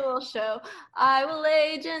and it will show. I will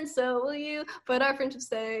age and so will you, but our friendship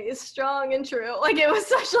stays strong and true. Like it was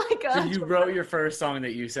such like a. So you wrote your first song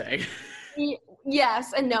that you sang.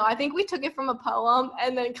 Yes and no. I think we took it from a poem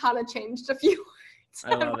and then kind of changed a few words.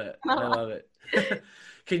 I love it. I love it.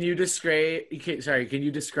 Can you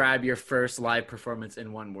describe your first live performance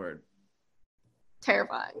in one word?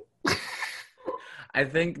 Terrifying. I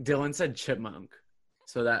think Dylan said chipmunk.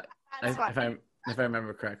 So that if I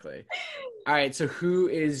remember correctly. All right, so who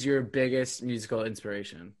is your biggest musical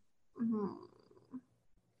inspiration?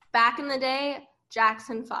 Back in the day,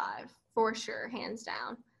 Jackson 5, for sure, hands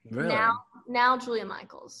down. Really? Now Julia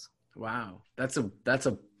Michaels. Wow. That's a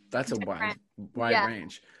wide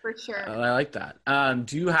range. For sure. I like that.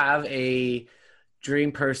 Do you have a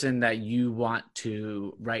dream person that you want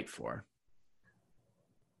to write for?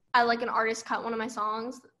 I like an artist cut one of my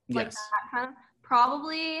songs. Like yes. That kind of.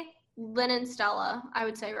 Probably Lynn and Stella, I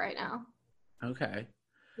would say right now. Okay.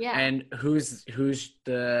 Yeah. And who's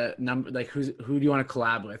the number, like who do you want to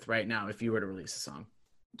collab with right now if you were to release a song?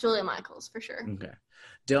 Julia Michaels, for sure. Okay.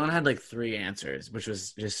 Dylan had like 3 answers, which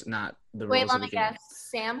was just not the rules. Wait, let me guess.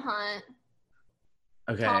 Sam Hunt.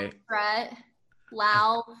 Okay. Tom Brett.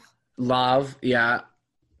 Lauv, yeah.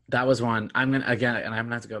 That was one. I'm gonna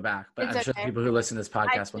have to go back, but I'm sure people who listen to this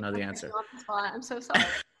podcast will know the answer. I'm so sorry.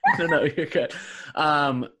 No, you're good.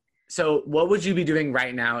 So what would you be doing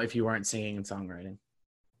right now if you weren't singing and songwriting?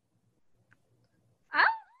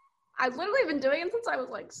 I've literally been doing it since I was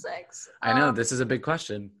like 6. I know this is a big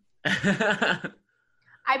question.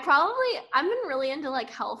 I've been really into like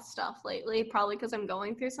health stuff lately, probably because I'm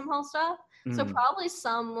going through some health stuff. So probably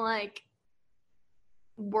some like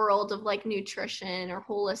world of like nutrition or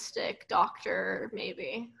holistic doctor,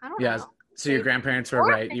 maybe. I don't know. So your grandparents were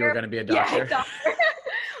right. You were going to be a doctor. Yeah, doctor.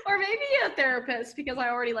 Or maybe a therapist because I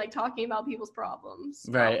already like talking about people's problems.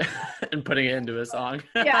 Right. And putting it into a song.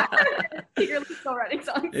 Yeah. You're still writing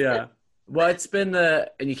songs. Yeah. What's been and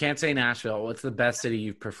you can't say Nashville, what's the best city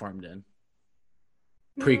you've performed in?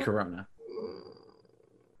 Pre-corona.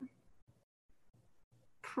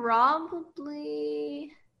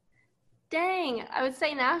 Probably, I would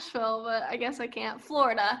say Nashville, but I guess I can't.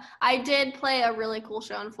 Florida. I did play a really cool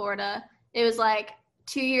show in Florida. It was like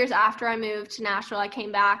 2 years after I moved to Nashville, I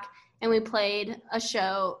came back and we played a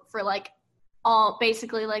show for like all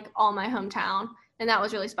my hometown. And that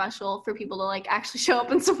was really special for people to like actually show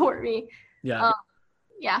up and support me. Yeah.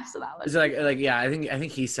 So that was. It's like yeah, I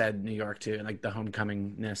think he said New York too, and like the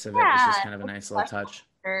homecomingness of it was just kind of a nice little touch.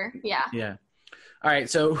 Yeah. Yeah. All right.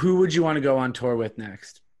 So who would you want to go on tour with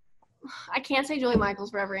next? I can't say Julie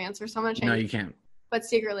Michaels for every answer, so I'm gonna change. No, you can't. But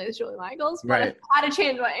secretly it's Julie Michaels. But right. If I had to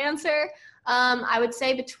change my answer, I would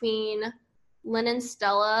say between Lynn and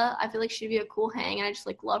Stella. I feel like she'd be a cool hang, and I just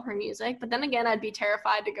like love her music. But then again, I'd be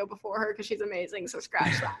terrified to go before her because she's amazing. So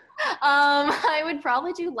scratch that. I would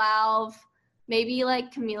probably do Lauv, maybe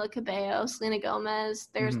like Camila Cabello, Selena Gomez.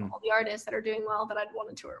 There's all the artists that are doing well that I'd want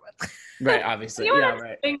to tour with. Right, obviously. Yeah,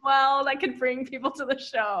 right. Doing well that could bring people to the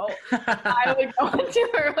show. I would go on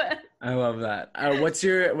tour with. I love that. What's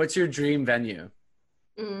your dream venue?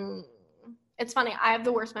 It's funny. I have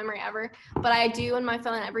the worst memory ever, but I do in my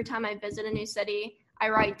phone every time I visit a new city, I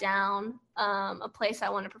write down a place I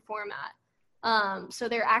want to perform at. So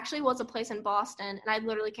there actually was a place in Boston, and I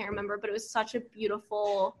literally can't remember, but it was such a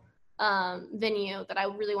beautiful venue that I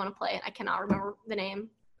really want to play, and I cannot remember the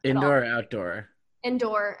name. Indoor or outdoor?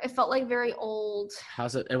 Indoor. It felt like very old.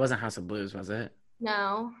 It wasn't House of Blues, was it?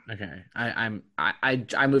 No. Okay.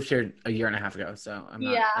 I moved here a year and a half ago, so I'm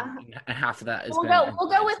not. Yeah. Half of that is. We'll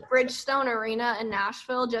go with Bridgestone Arena in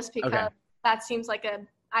Nashville just because that seems like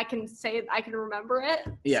I can remember it.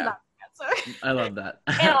 Yeah. So I love that.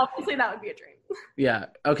 And obviously that would be a dream. Yeah.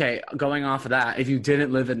 Okay. Going off of that, if you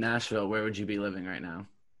didn't live in Nashville, where would you be living right now?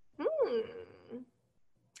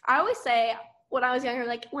 I always say when I was younger,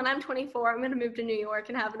 like when I'm 24, I'm going to move to New York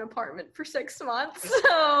and have an apartment for 6 months.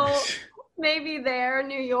 So maybe there,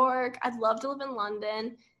 New York. I'd love to live in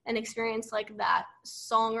London and experience like that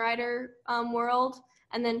songwriter world.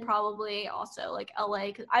 And then probably also like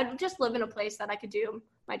LA. 'Cause I'd just live in a place that I could do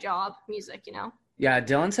my job, music, you know? Yeah,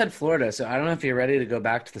 Dylan said Florida, so I don't know if you're ready to go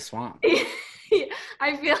back to the swamp.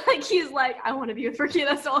 I feel like he's like, I want to be with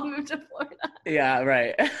Brigida, so I'll move to Florida. Yeah,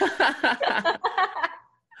 right.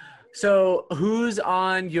 So who's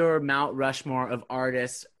on your Mount Rushmore of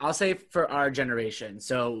artists? I'll say for our generation.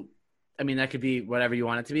 So, I mean, that could be whatever you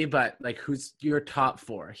want it to be, but like who's your top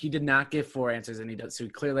 4? He did not give 4 answers and so he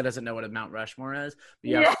clearly doesn't know what a Mount Rushmore is, but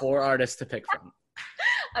you have 4 artists to pick from.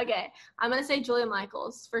 Okay. I'm going to say Julia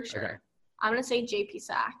Michaels for sure. Okay. I'm going to say JP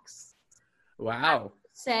Saxe. Wow.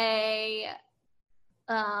 Say,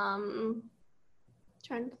 trying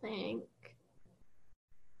to think.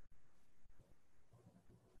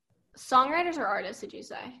 Songwriters or artists, did you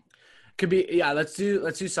say? Could be, yeah. Let's do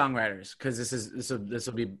songwriters because this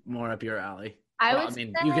will be more up your alley. I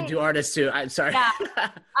mean, you could do artists too. I'm sorry. Yeah,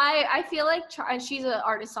 I feel like she's an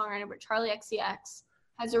artist songwriter, but Charli XCX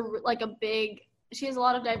has she has a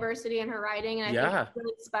lot of diversity in her writing, and I think it's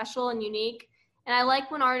really special and unique. And I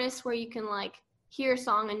like when artists where you can like hear a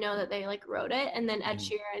song and know that they like wrote it, and then Ed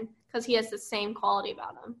Sheeran because he has the same quality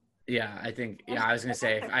about him. Yeah, I think. Yeah, I was gonna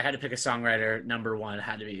say if I had to pick a songwriter, number 1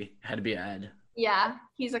 had to be Ed. Yeah,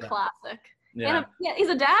 he's a classic. Yeah. He's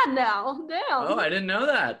a dad now. Damn. Oh, I didn't know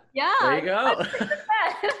that. Yeah. There you go.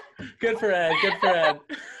 Good for Ed. Good for Ed.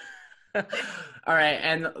 All right,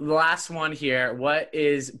 and the last one here. What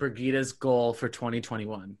is Brigida's goal for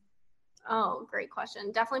 2021? Oh, great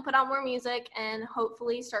question. Definitely put out more music and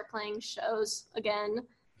hopefully start playing shows again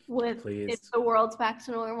if the world's back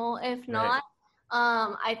to normal. If not,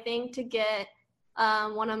 I think to get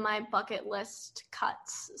one of my bucket list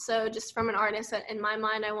cuts. So just from an artist that in my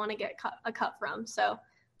mind I want to get a cut from. So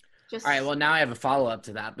just all right. Well, now I have a follow up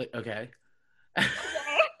to that, but okay.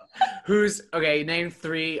 Name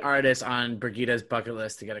 3 artists on Brigida's bucket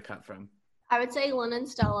list to get a cut from. I would say Lynn and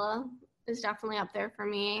Stella is definitely up there for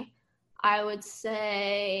me. I would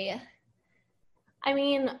say, I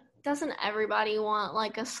mean, doesn't everybody want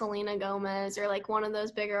like a Selena Gomez or like one of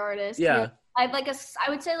those bigger artists? Yeah. I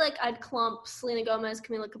would say like I'd clump Selena Gomez,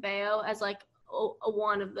 Camila Cabello as like a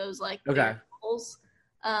one of those like roles.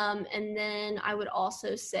 And then I would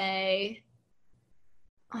also say,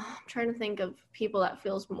 I'm trying to think of people that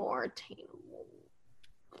feels more attainable.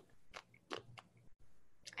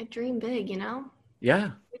 I dream big, you know?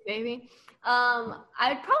 Yeah. Big baby.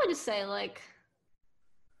 I'd probably just say like,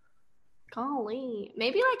 golly,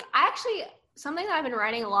 maybe like something that I've been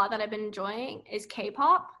writing a lot that I've been enjoying is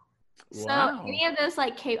K-pop. Wow. So any of those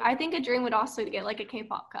like I think a dream would also get like a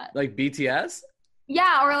K-pop cut. Like BTS?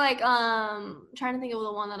 Yeah, or like trying to think of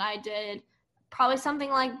the one that I did. Probably something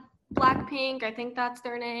like Blackpink. I think that's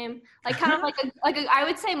their name. Like kind of like a I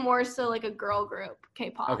would say more so like a girl group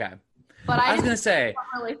K-pop. Okay. But I was gonna say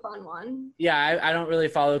a really fun one. Yeah, I don't really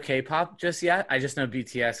follow K-pop just yet. I just know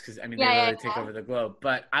BTS because I mean they really take over the globe.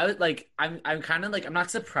 But I would like I'm kind of like I'm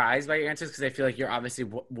not surprised by your answers because I feel like you're obviously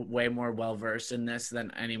way more well versed in this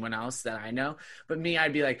than anyone else that I know. But me,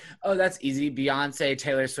 I'd be like, oh, that's easy. Beyonce,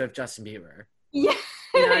 Taylor Swift, Justin Bieber. Yeah.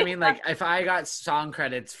 You know what I mean? Like if I got song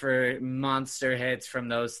credits for monster hits from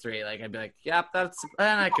those 3, like I'd be like, yep, and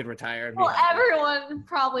I could retire. And well, everyone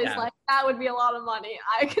probably is like, that would be a lot of money.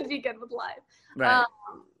 I could be good with life. Right.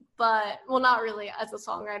 But not really as a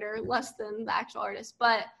songwriter, less than the actual artist.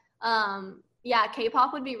 But yeah,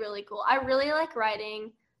 K-pop would be really cool. I really like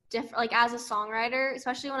writing different, like as a songwriter,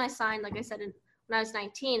 especially when I signed, like I said, when I was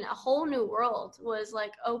 19, a whole new world was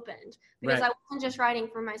like opened because I wasn't just writing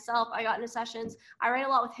for myself. I got into sessions. I write a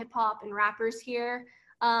lot with hip hop and rappers here.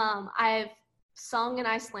 I've sung in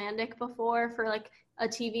Icelandic before for like a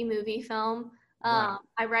TV movie film.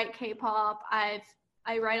 I write K-pop. I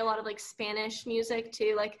write a lot of like Spanish music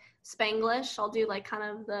too, like Spanglish. I'll do like kind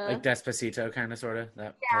of the like Despacito kind of sort of.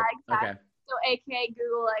 Exactly. Okay. So AKA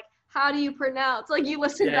Google like, how do you pronounce? Like you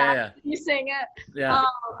listen back, you sing it. Yeah.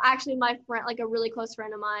 Actually, my friend, like a really close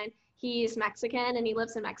friend of mine, he's Mexican and he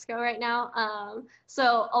lives in Mexico right now.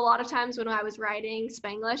 So a lot of times when I was writing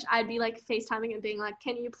Spanglish, I'd be like FaceTiming and being like,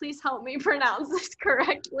 "Can you please help me pronounce this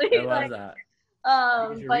correctly?" I love that.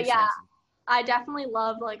 But yeah, I definitely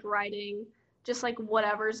love like writing just like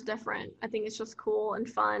whatever's different. I think it's just cool and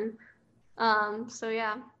fun. So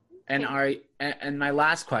yeah. And and my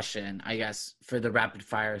last question, I guess, for the rapid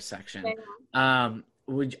fire section,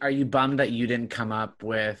 are you bummed that you didn't come up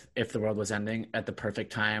with If the World Was Ending at the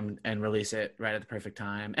perfect time and release it right at the perfect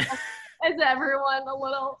time? Is everyone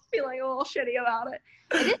feeling a little shitty about it?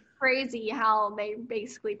 It is crazy how they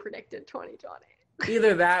basically predicted 2020.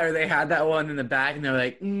 Either that or they had that one in the back and they're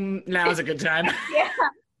like, now's a good time. Yeah,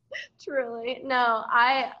 truly. No,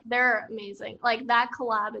 they're amazing. Like that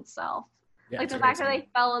collab itself. Yeah, like it's the a great fact that song. they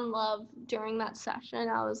fell in love during that session,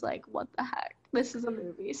 I was like, what the heck? This is a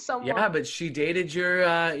movie. Someone. Yeah, but she dated your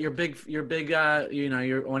big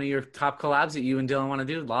your one of your top collabs that you and Dylan want to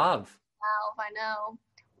do. Love. Wow,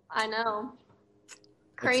 I know. It's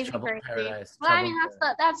Crazy, Trouble in crazy. Paradise. But I Trouble mean, in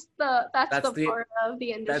Paradise. that's That's the the part of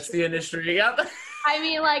the that's industry. the industry. Yep. I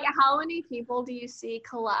mean, like, how many people do you see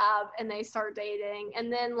collab and they start dating,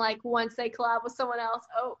 and then like once they collab with someone else,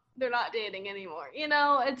 oh, they're not dating anymore. You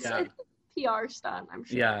know, it's Yeah. it's a PR stunt, I'm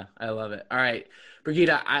sure. Yeah, I love it. All right,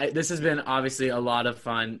 Brigitte, this has been obviously a lot of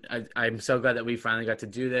fun. I'm so glad that we finally got to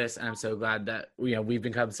do this, and I'm so glad that we've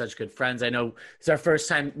become such good friends. I know it's our first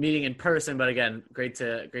time meeting in person, but again, great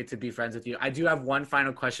to be friends with you. I do have one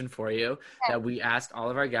final question for you that we asked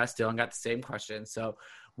all of our guests. Dylan got the same question. So,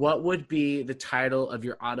 what would be the title of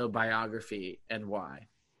your autobiography and why?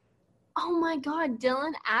 Oh my God,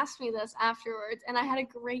 Dylan asked me this afterwards, and I had a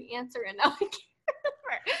great answer, and now I can't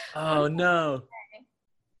remember. Oh no.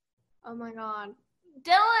 Oh my God,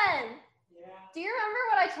 Dylan. Yeah. Do you remember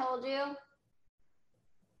what I told you?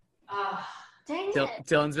 Dang it.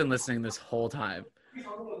 Dylan's been listening this whole time. It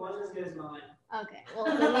wasn't as good as mine. Okay, well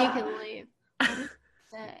then you can leave. What did you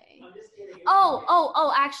say? I'm just kidding.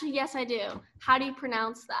 Oh, actually, yes, I do. How do you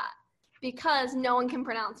pronounce that? Because no one can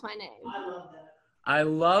pronounce my name. I love that. I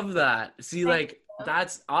love that. See, Thank like, you.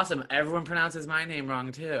 that's awesome. Everyone pronounces my name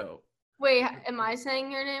wrong too. Wait, am I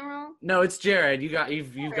saying your name wrong? No, it's Jared. You've got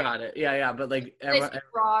it. Yeah. But like, It's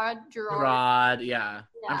Gerard. Rod. Yeah.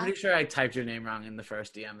 I'm Yeah. pretty sure I typed your name wrong in the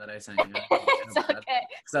first DM that I sent you. It's okay.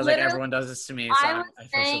 Because I was like, everyone does this to me. So I was I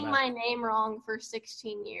feel saying so bad. my name wrong for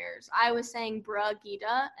 16 years. I was saying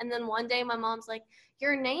Bragita, and then one day my mom's like,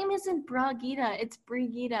 "Your name isn't Bragita, it's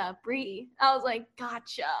Brigitte, Brie." I was like,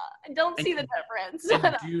 "Gotcha." I don't see the difference.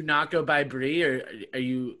 And do you not go by Brie, or are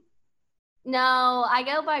you? No, I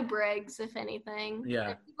go by Briggs, if anything.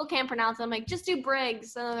 Yeah. If people can't pronounce it, I'm like, just do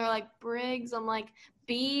Briggs. And then they're like, Briggs. I'm like,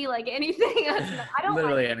 B, like anything. I don't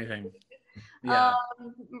Literally like anything. Yeah.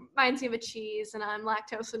 Reminds me of a cheese, and I'm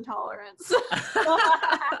lactose intolerant.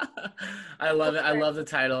 I love it. I love the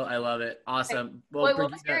title. I love it. Awesome. Well, Wait,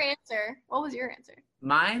 what was Brigitte, your answer? What was your answer?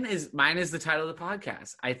 Mine is the title of the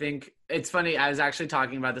podcast. I think it's funny. I was actually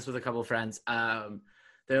talking about this with a couple of friends.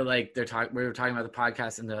 We were talking about the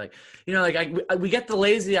podcast, and they're like, we get the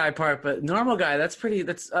lazy eye part, but normal guy,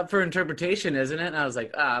 that's up for interpretation, isn't it? And I was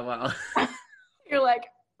like, well. You're like,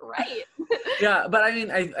 right. Yeah, but I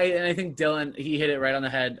mean, I think Dylan, he hit it right on the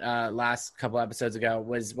head last couple episodes ago,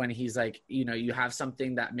 was when he's like, you have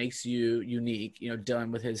something that makes you unique,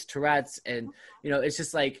 Dylan with his Tourette's, and, it's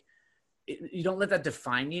just like, you don't let that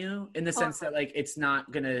define you, in the sense that, like, it's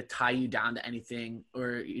not going to tie you down to anything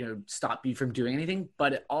or, stop you from doing anything.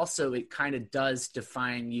 But it kind of does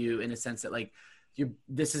define you in a sense that, like,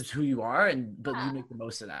 this is who you are, but you make the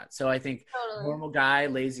most of that. So I think normal guy,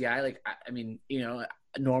 lazy eye, like, I mean,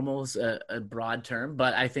 normal's a broad term,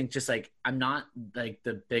 but I think just like, I'm not like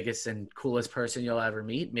the biggest and coolest person you'll ever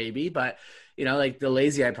meet, maybe, but like the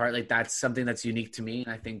lazy eye part, like that's something that's unique to me.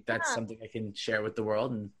 And I think that's something I can share with the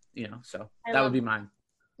world. And, so that would be mine.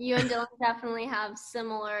 You and Dylan definitely have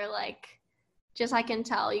similar, like, just I can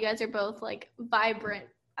tell you guys are both like vibrant.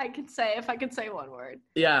 If I could say one word.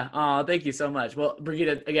 Yeah. Oh, thank you so much. Well,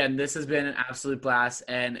 Brigitte, again, this has been an absolute blast.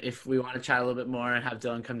 And if we want to chat a little bit more and have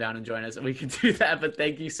Dylan come down and join us, we can do that. But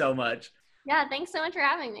thank you so much. Yeah. Thanks so much for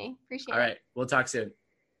having me. Appreciate it. All right. We'll talk soon.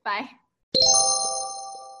 Bye.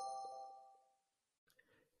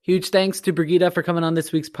 Huge thanks to Brigitte for coming on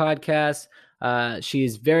this week's podcast. She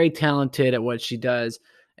is very talented at what she does,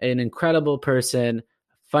 an incredible person,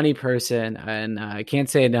 funny person, and I can't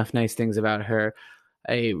say enough nice things about her.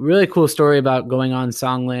 A really cool story about going on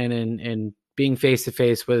Songland and being face to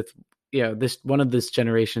face with, this one of this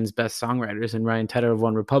generation's best songwriters, and Ryan Tedder of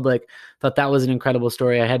One Republic. Thought that was an incredible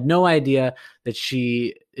story. I had no idea that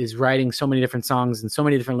she is writing so many different songs in so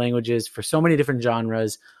many different languages for so many different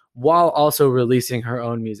genres, while also releasing her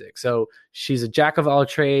own music. So she's a jack of all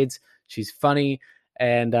trades. She's funny.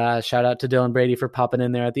 And shout out to Dylan Brady for popping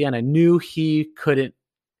in there at the end. I knew he couldn't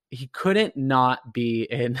not be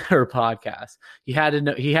in her podcast. He had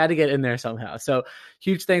to get in there somehow. So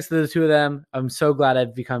huge thanks to the two of them. I'm so glad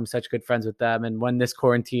I've become such good friends with them. And when this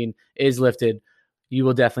quarantine is lifted, you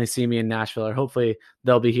will definitely see me in Nashville, or hopefully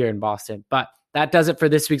they'll be here in Boston. But that does it for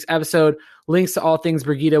this week's episode. Links to all things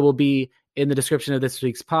Brigitte will be in the description of this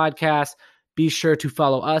week's podcast. Be sure to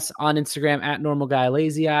follow us on Instagram at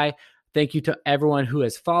NormalGuyLazyEye. Thank you to everyone who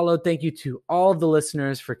has followed. Thank you to all of the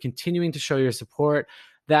listeners for continuing to show your support.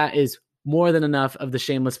 That is more than enough of the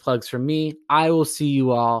shameless plugs from me. I will see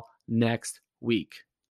you all next week.